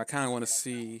other ones. Like I kind of want to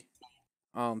see.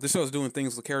 This show's doing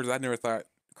things with characters I never thought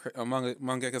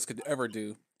mangakas could ever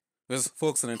do. Just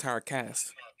focus on the entire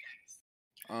cast.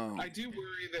 I do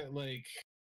worry that like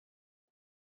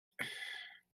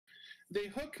they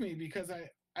hook me because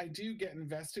I do get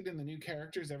invested in the new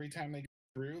characters every time they go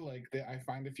through. Like I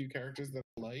find a few characters that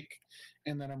I like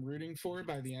and that I'm rooting for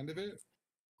by the end of it.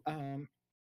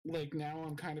 Like now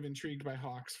I'm kind of intrigued by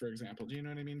Hawks, for example. Do you know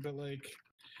what I mean? But like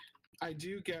I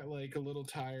do get like a little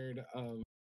tired of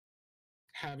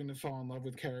having to fall in love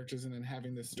with characters and then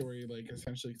having this story like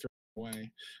essentially thrown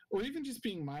away, or even just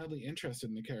being mildly interested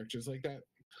in the characters. Like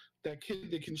that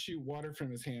kid that can shoot water from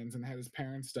his hands and had his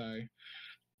parents die.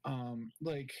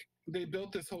 Like they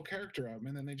built this whole character up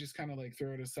and then they just kind of like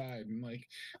throw it aside, and like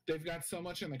they've got so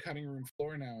much on the cutting room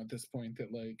floor now at this point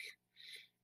that like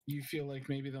you feel like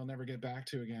maybe they'll never get back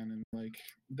to again, and like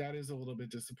that is a little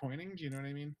bit disappointing. Do you know what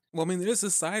I mean? Well, I mean, there's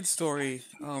a side story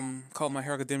called My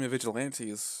Hero Academia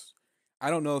Vigilantes. I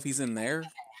don't know if he's in there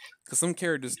because some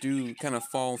characters do kind of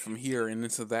fall from here and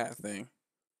into that thing.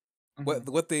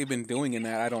 What they've been doing in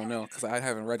that, I don't know because I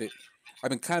haven't read it.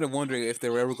 I've been kind of wondering if they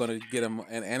were ever going to get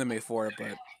an anime for it,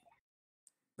 but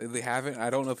they haven't. I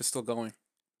don't know if it's still going.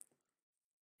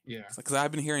 Yeah. Because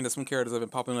I've been hearing that some characters have been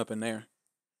popping up in there.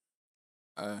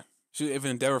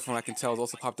 Even Endeavor, from what I can tell, has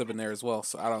also popped up in there as well.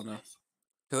 So I don't know.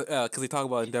 Because they talk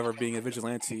about Endeavor being a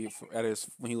vigilante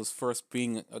when he was first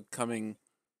getting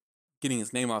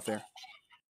his name out there.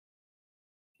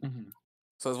 Mm-hmm.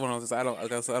 So it's one of those. I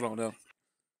guess I don't know.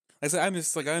 Like I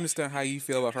said, I understand how you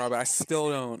feel about her, but I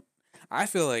still don't. I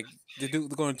feel like they're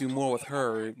going to do more with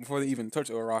her before they even touch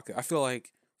Uraraka. I feel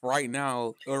like right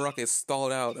now Uraraka is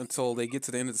stalled out until they get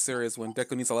to the end of the series when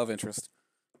Deku needs a love interest.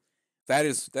 That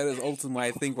is ultimately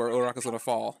I think where Uraraka's going to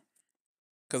fall.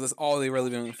 Because that's all they've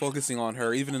really been focusing on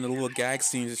her. Even in the little gag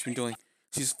scenes that she's been doing,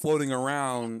 she's floating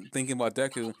around thinking about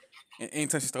Deku. And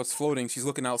anytime she starts floating, she's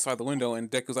looking outside the window,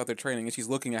 and Deku's out there training, and she's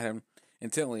looking at him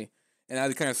intently. And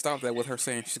I kind of stopped that with her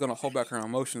saying she's gonna hold back her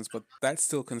emotions, but that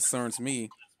still concerns me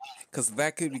because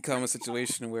that could become a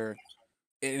situation where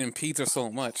it impedes her so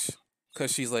much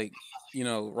because she's like,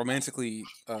 romantically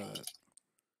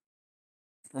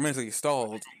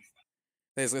stalled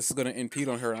this is going to impede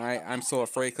on her. I'm so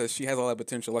afraid because she has all that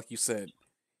potential, like you said.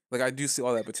 Like I do see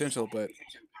all that potential, but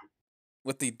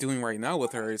what they doing right now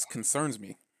with her is concerns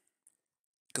me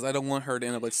because I don't want her to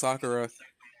end up like Sakura.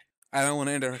 I don't want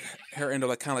to end up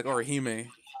like kind of like Orihime.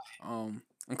 I'm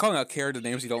calling out character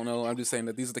names you don't know. I'm just saying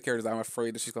that these are the characters I'm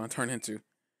afraid that she's going to turn into.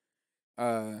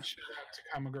 Shout out to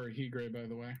Kamagori Higure, by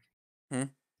the way. Hmm?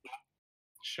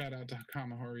 Shout out to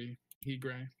Kamahori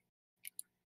Higure.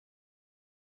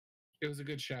 It was a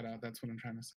good shout out. That's what I'm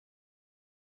trying to say.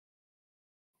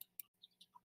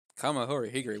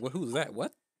 Kamahori Higure. What? Who's that?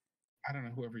 What? I don't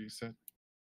know, whoever you said.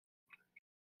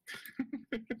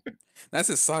 That's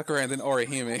his Sakura and then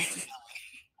Orihime.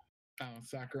 Oh,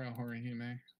 Sakura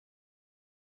Horihime.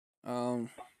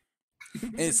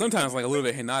 And sometimes like a little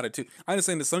bit Hinata too. I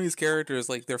understand that some of these characters,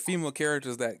 like they're female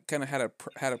characters that kind of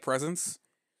had a presence,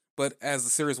 but as the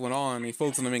series went on, they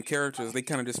focused on the main characters. They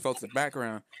kind of just fell to the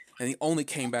background, and he only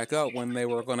came back up when they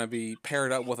were going to be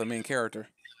paired up with a main character.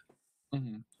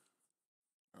 Mm-hmm.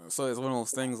 So it's one of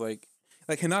those things like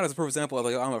Hinata's a perfect example of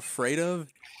like I'm afraid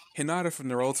of. Hinata from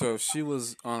Naruto, she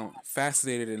was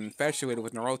fascinated and infatuated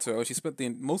with Naruto. She spent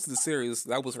most of the series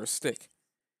that was her stick.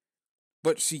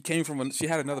 But she came from she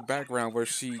had another background where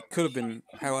she could have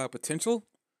had a lot of potential,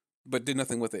 but did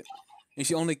nothing with it, and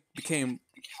she only became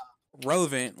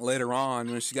relevant later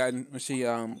on when she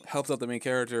helped out the main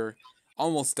character,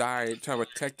 almost died trying to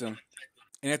protect him,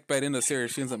 and by the end of the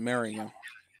series she ends up marrying him.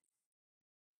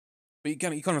 But you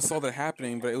kind of saw that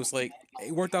happening, but it was like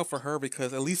it worked out for her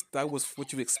because at least that was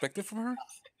what you expected from her.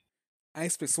 I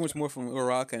expect so much more from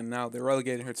Uraraka, and now they're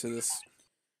relegating her to this.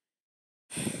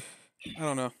 I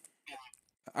don't know.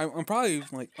 I'm probably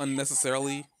like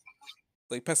unnecessarily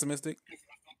like pessimistic,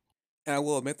 and I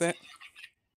will admit that.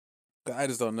 But I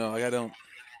just don't know. Like I don't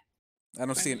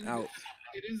see an out.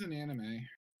 It is an anime.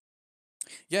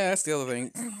 Yeah, that's the other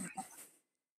thing.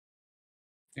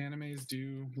 Animes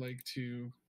do like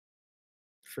to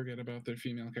forget about their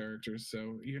female characters,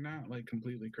 so you're not like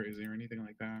completely crazy or anything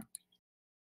like that.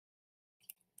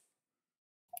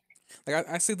 Like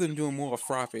I see them doing more of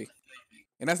Froppy,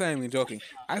 and that's not even joking.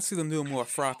 I see them doing more of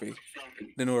Froppy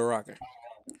than Uraraka.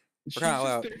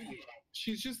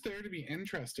 She's just there to be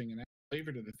interesting and add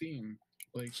flavor to the theme.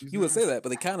 Like you would say that, but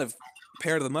they kind of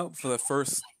paired them up for the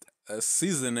first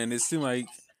season, and it seemed like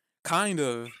kind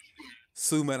of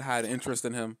Suma had interest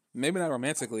in him. Maybe not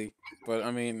romantically, but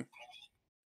I mean,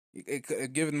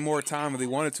 given more time if they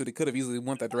wanted to, they could have easily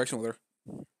went that direction with her.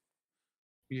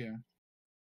 Yeah.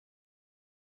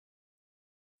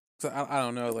 So I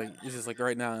don't know. Like it's just like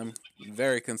right now, I'm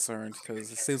very concerned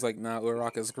because it seems like now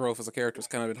Uraraka's growth as a character has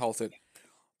kind of been halted.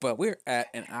 But we're at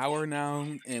an hour now,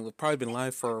 and we've probably been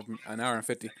live for an hour and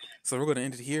 50. So we're going to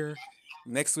end it here.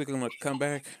 Next week, I'm going to come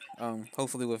back,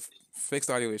 hopefully with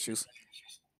fixed audio issues.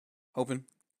 Hoping,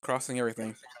 crossing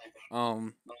everything.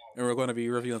 And we're going to be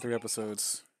reviewing 3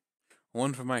 episodes.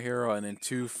 1 from My Hero, and then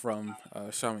 2 from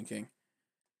Shaman King.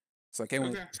 So I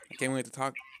can't wait to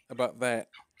talk about that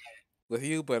with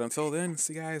you. But until then,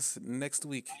 see you guys next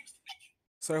week.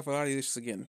 Sorry for the audio issues again.